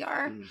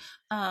Hagar,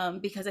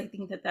 because I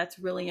think that that's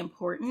really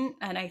important,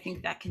 and I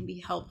think that can be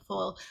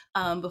helpful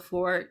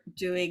before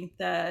doing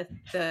the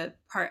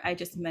part I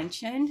just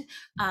mentioned.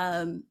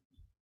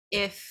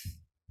 If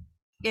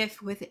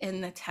if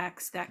within the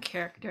text that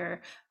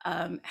character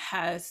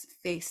has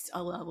faced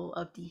a level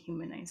of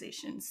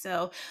dehumanization.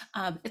 So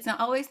it's not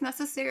always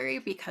necessary,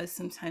 because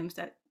sometimes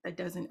that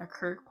doesn't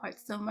occur quite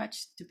so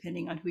much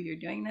depending on who you're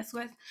doing this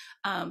with.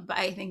 But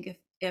I think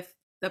if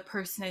the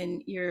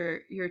person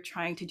you're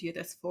trying to do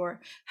this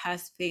for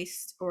has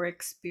faced or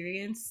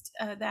experienced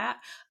that,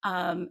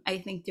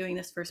 I think doing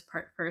this first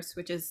part first,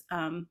 which is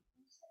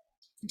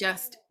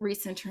just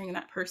recentering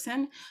that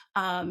person,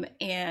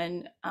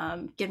 and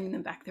giving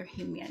them back their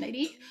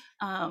humanity,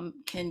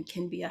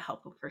 can be a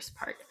helpful first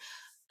part.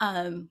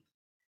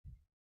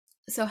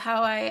 So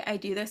how I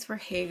do this for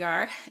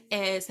Hagar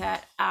is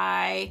that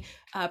I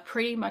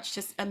pretty much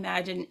just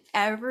imagine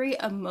every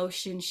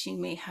emotion she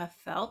may have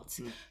felt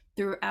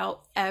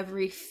throughout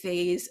every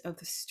phase of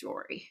the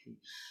story.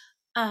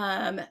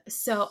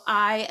 So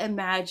I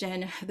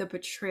imagine the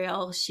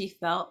betrayal she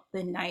felt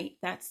the night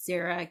that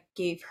Sarah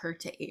gave her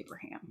to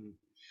Abraham.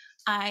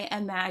 I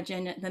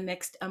imagine the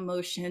mixed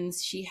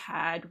emotions she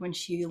had when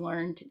she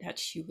learned that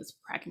she was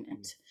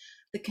pregnant.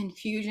 The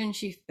confusion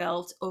she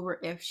felt over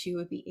if she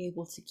would be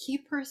able to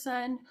keep her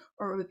son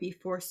or would be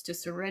forced to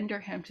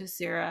surrender him to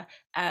Sarah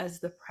as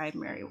the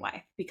primary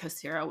wife, because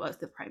Sarah was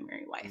the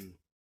primary wife.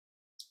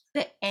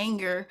 The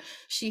anger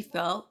she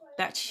felt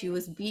that she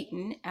was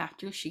beaten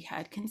after she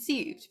had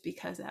conceived,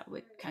 because that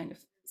would kind of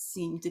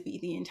seem to be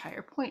the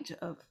entire point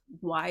of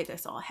why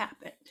this all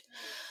happened.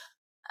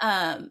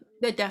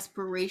 The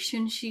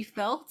desperation she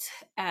felt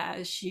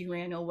as she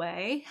ran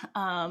away,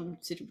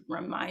 to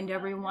remind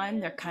everyone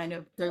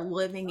they're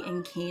living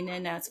in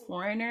Canaan as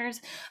foreigners,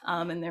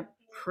 and they're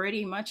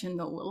pretty much in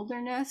the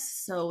wilderness.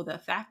 So the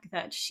fact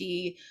that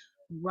she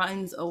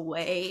runs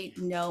away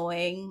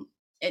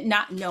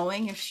not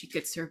knowing if she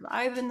could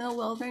survive in the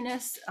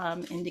wilderness,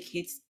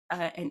 indicates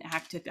an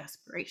act of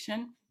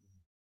desperation.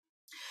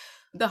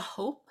 The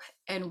hope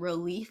and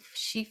relief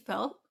she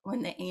felt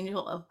when the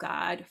angel of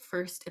God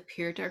first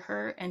appeared to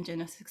her in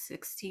Genesis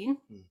 16.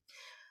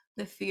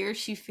 The fear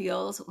she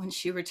feels when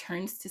she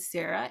returns to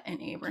Sarah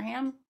and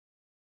Abraham.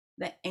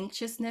 The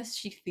anxiousness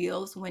she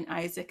feels when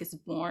Isaac is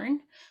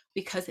born,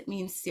 because it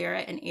means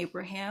Sarah and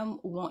Abraham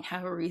won't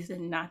have a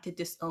reason not to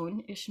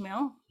disown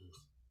Ishmael.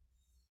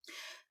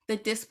 The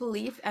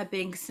disbelief at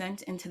being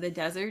sent into the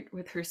desert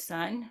with her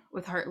son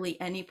with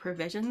hardly any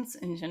provisions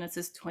in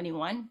Genesis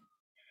 21.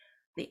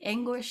 The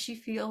anguish she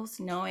feels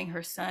knowing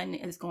her son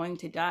is going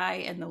to die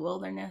in the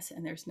wilderness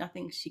and there's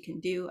nothing she can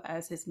do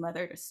as his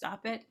mother to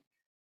stop it.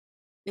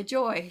 The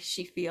joy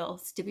she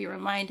feels to be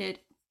reminded,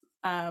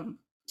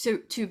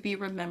 to be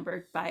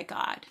remembered by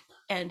God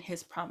and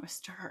his promise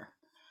to her.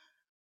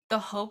 The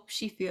hope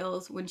she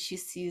feels when she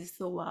sees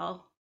the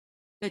well.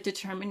 The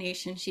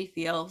determination she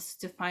feels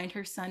to find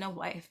her son a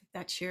wife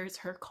that shares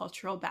her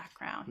cultural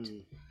background.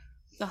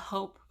 The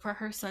hope for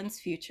her son's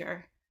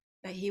future,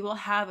 that he will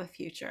have a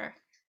future,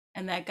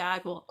 and that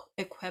God will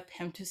equip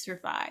him to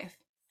survive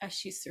as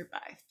she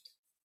survived.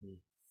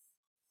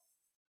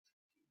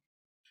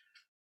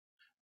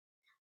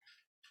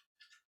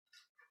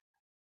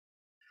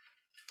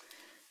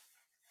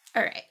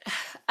 All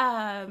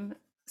right.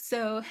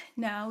 So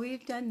now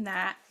we've done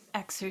that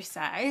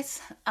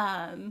exercise.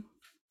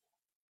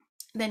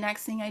 The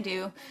next thing I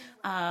do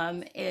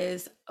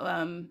is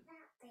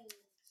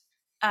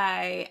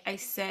I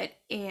sit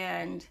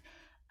and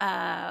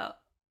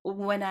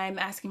when I'm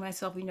asking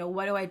myself,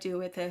 what do I do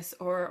with this,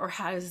 or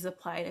how does this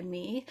apply to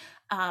me?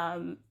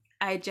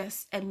 I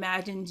just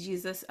imagine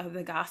Jesus of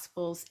the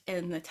Gospels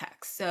in the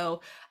text.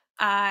 So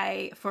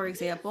for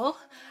example,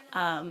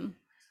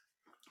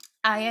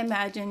 I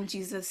imagine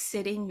Jesus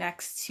sitting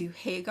next to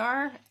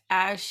Hagar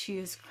as she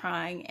is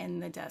crying in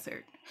the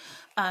desert.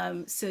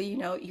 So,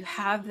 you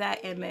have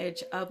that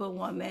image of a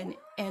woman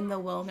in the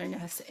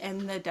wilderness,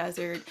 in the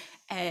desert,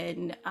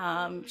 and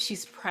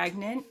she's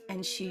pregnant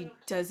and she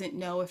doesn't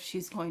know if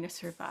she's going to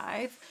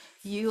survive.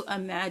 You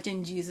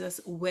imagine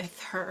Jesus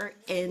with her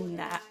in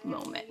that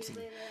moment.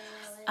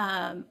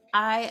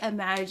 I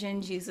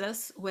imagine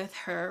Jesus with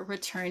her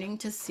returning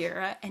to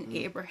Sarah and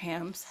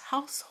Abraham's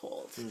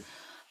household.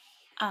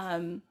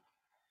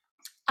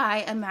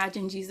 I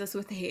imagine Jesus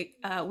with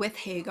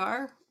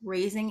Hagar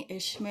raising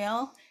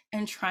Ishmael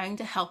and trying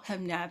to help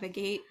him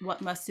navigate what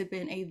must have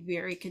been a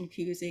very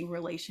confusing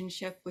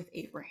relationship with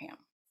Abraham.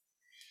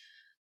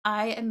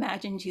 I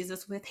imagine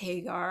Jesus with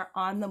Hagar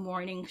on the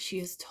morning she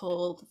is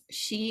told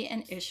she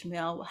and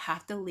Ishmael will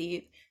have to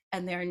leave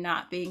and they're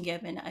not being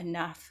given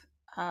enough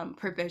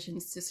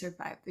provisions to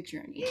survive the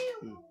journey.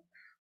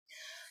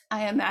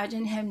 I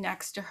imagine him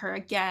next to her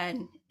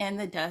again in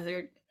the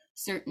desert,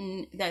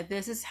 certain that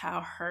this is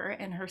how her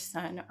and her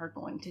son are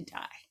going to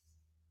die.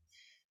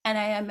 And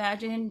I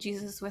imagine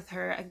Jesus with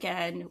her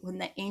again when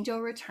the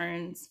angel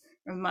returns,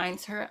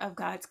 reminds her of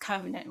God's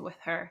covenant with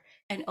her,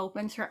 and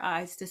opens her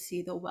eyes to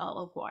see the well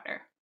of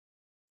water.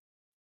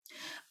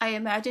 I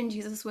imagine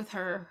Jesus with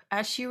her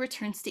as she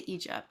returns to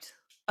Egypt,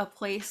 a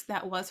place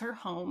that was her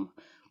home,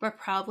 but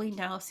probably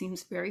now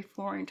seems very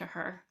foreign to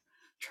her,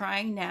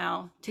 trying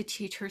now to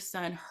teach her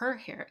son her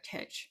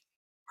heritage,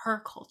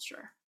 her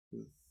culture.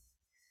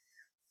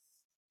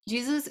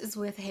 Jesus is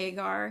with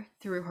Hagar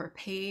through her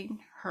pain,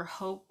 her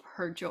hope,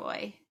 her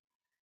joy.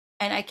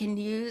 And I can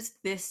use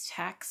this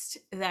text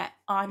that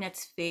on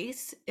its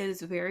face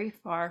is very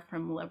far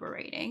from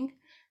liberating.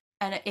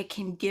 And it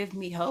can give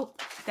me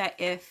hope that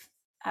if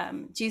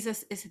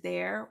Jesus is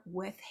there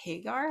with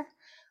Hagar,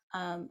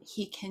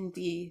 he can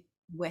be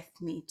with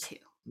me too.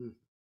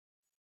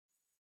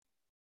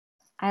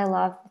 I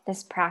love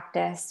this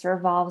practice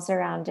revolves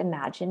around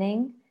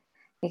imagining,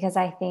 because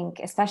I think,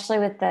 especially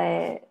with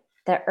the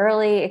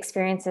early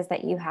experiences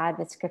that you had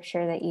with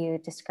scripture that you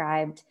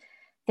described,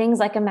 things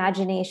like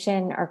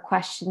imagination or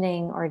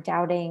questioning or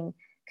doubting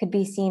could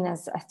be seen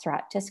as a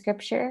threat to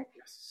scripture.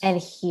 Yes.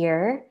 And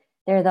here,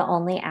 they're the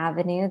only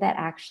avenue that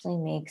actually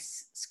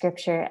makes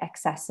scripture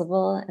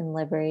accessible and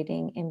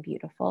liberating and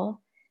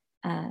beautiful.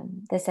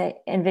 This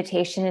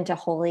invitation into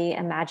holy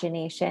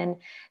imagination.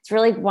 It's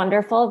really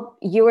wonderful.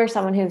 You are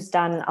someone who's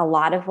done a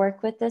lot of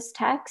work with this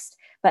text,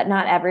 but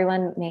not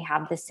everyone may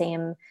have the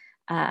same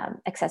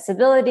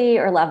accessibility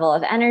or level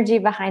of energy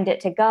behind it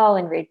to go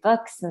and read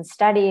books and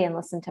study and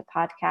listen to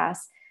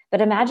podcasts.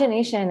 But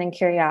imagination and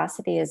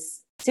curiosity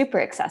is super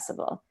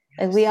accessible.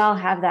 Yes. Like we all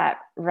have that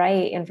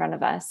right in front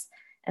of us.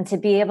 And to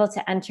be able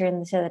to enter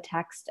into the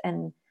text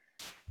and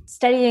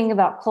studying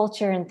about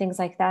culture and things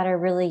like that are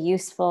really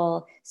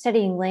useful.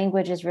 Studying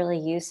language is really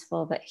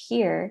useful. But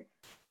here,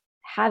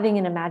 having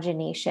an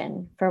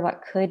imagination for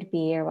what could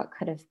be or what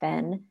could have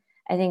been,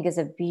 I think is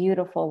a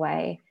beautiful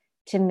way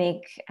to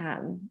make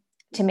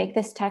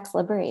this text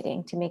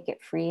liberating, to make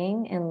it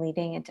freeing and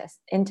leading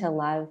into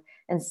love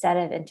instead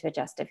of into a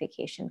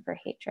justification for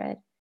hatred.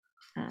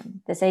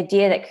 This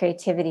idea that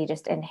creativity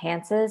just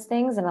enhances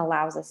things and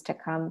allows us to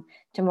come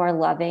to more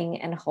loving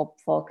and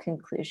hopeful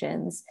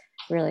conclusions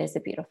really is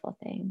a beautiful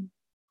thing.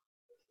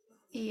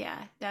 Yeah,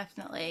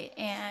 definitely.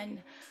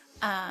 And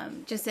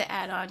just to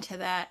add on to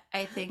that,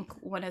 I think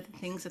one of the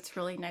things that's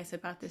really nice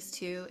about this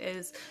too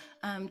is,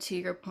 to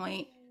your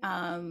point,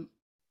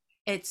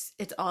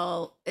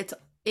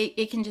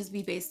 it can just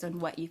be based on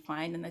what you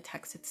find in the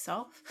text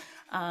itself.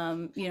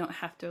 You don't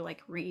have to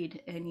like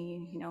read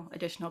any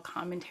additional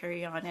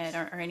commentary on it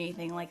or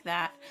anything like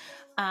that.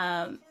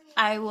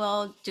 I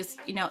will just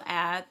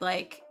add,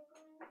 like,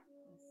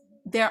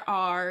 there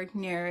are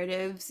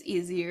narratives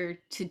easier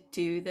to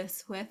do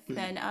this with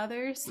than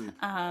others.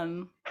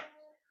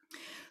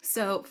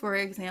 So, for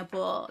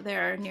example,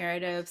 there are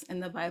narratives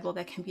in the Bible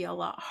that can be a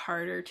lot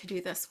harder to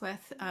do this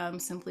with,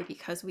 simply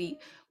because we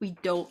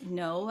don't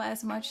know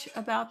as much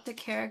about the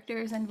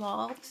characters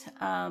involved.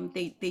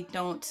 They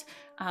don't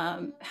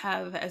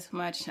have as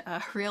much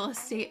real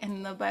estate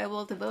in the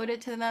Bible devoted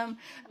to them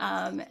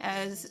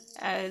as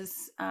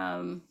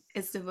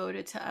is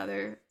devoted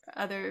to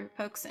other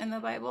folks in the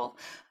Bible.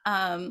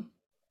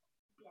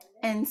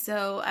 And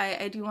so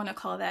I do want to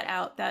call that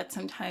out, that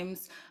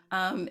sometimes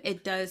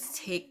it does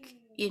take,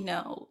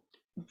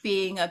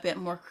 being a bit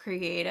more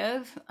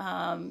creative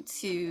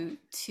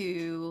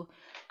to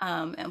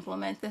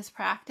implement this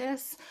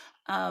practice.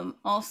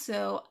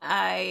 Also,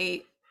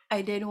 I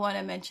did want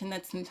to mention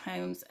that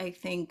sometimes I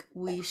think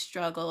we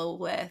struggle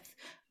with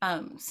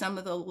some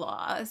of the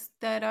laws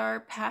that are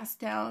passed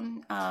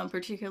down,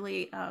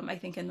 particularly I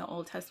think in the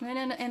Old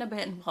Testament and a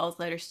bit in Paul's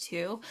letters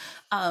too.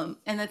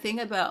 And the thing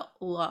about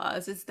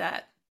laws is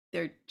that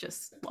they're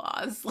just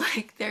laws.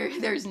 Like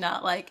there's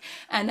not like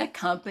an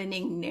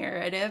accompanying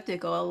narrative to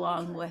go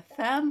along with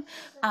them.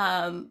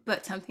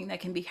 But something that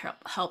can be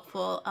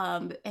helpful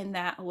in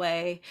that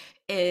way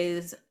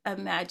is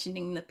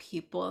imagining the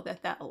people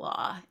that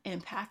law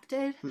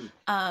impacted,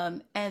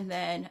 and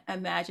then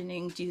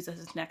imagining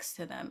Jesus next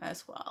to them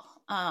as well.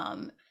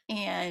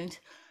 And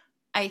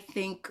I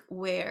think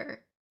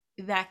where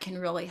that can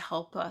really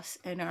help us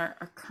in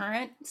our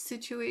current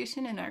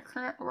situation, in our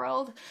current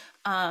world,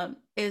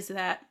 is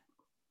that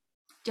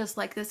just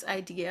like this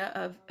idea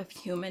of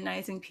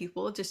humanizing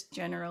people, just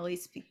generally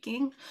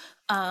speaking,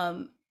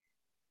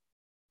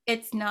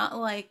 it's not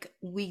like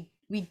we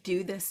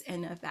do this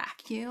in a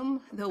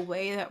vacuum. The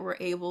way that we're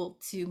able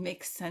to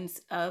make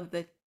sense of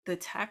the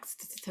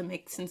text, to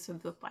make sense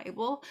of the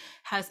Bible,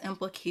 has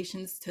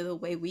implications to the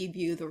way we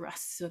view the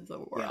rest of the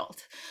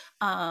world.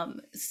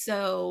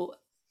 So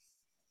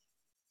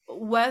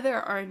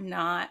whether or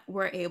not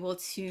we're able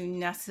to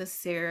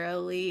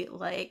necessarily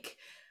like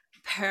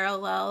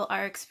parallel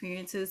our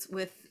experiences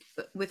with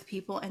with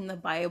people in the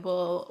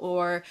Bible,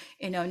 or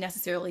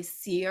necessarily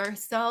see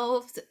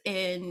ourselves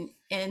in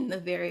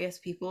the various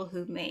people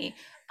who may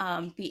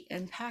be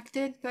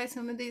impacted by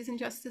some of these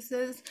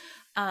injustices.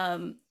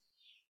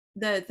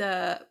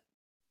 The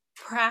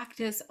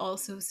practice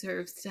also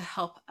serves to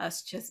help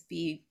us just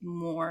be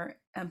more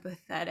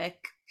empathetic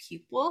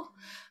people,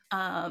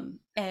 and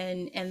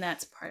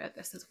that's part of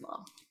this as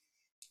well.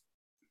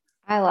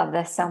 I love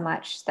this so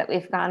much, that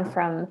we've gone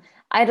from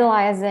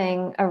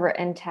idolizing a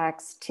written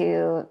text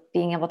to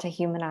being able to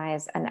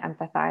humanize and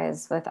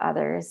empathize with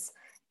others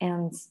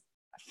and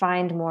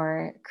find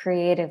more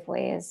creative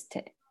ways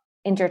to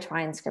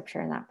intertwine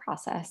scripture in that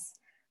process.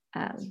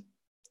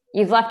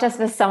 You've left us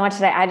with so much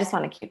today. I just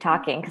want to keep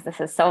talking because this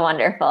is so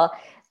wonderful.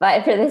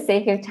 But for the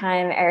sake of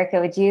time, Erica,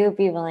 would you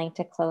be willing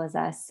to close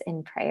us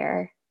in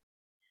prayer?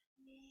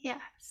 Yes,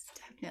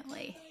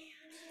 definitely.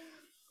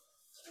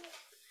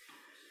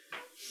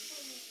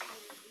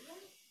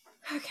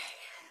 Okay.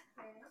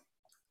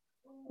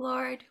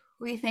 Lord,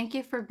 we thank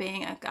you for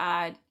being a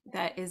God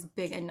that is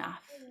big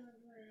enough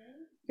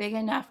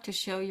to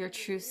show your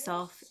true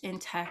self in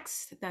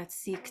texts that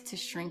seek to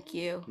shrink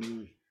you,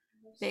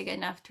 big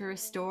enough to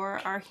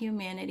restore our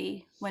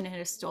humanity when it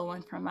is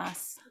stolen from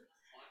us,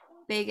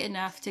 big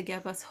enough to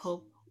give us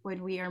hope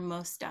when we are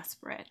most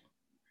desperate,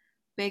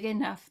 big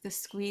enough to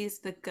squeeze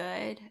the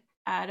good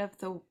out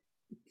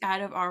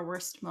of our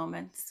worst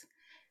moments,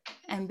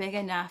 and big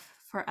enough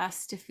for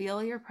us to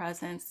feel your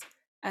presence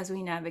as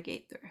we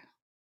navigate through.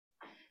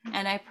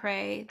 And I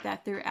pray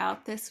that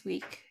throughout this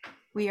week,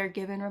 we are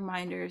given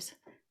reminders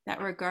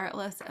that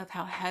regardless of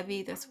how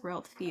heavy this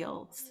world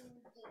feels,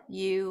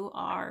 you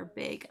are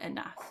big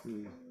enough.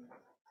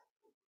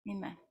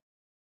 Amen.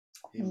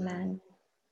 Amen.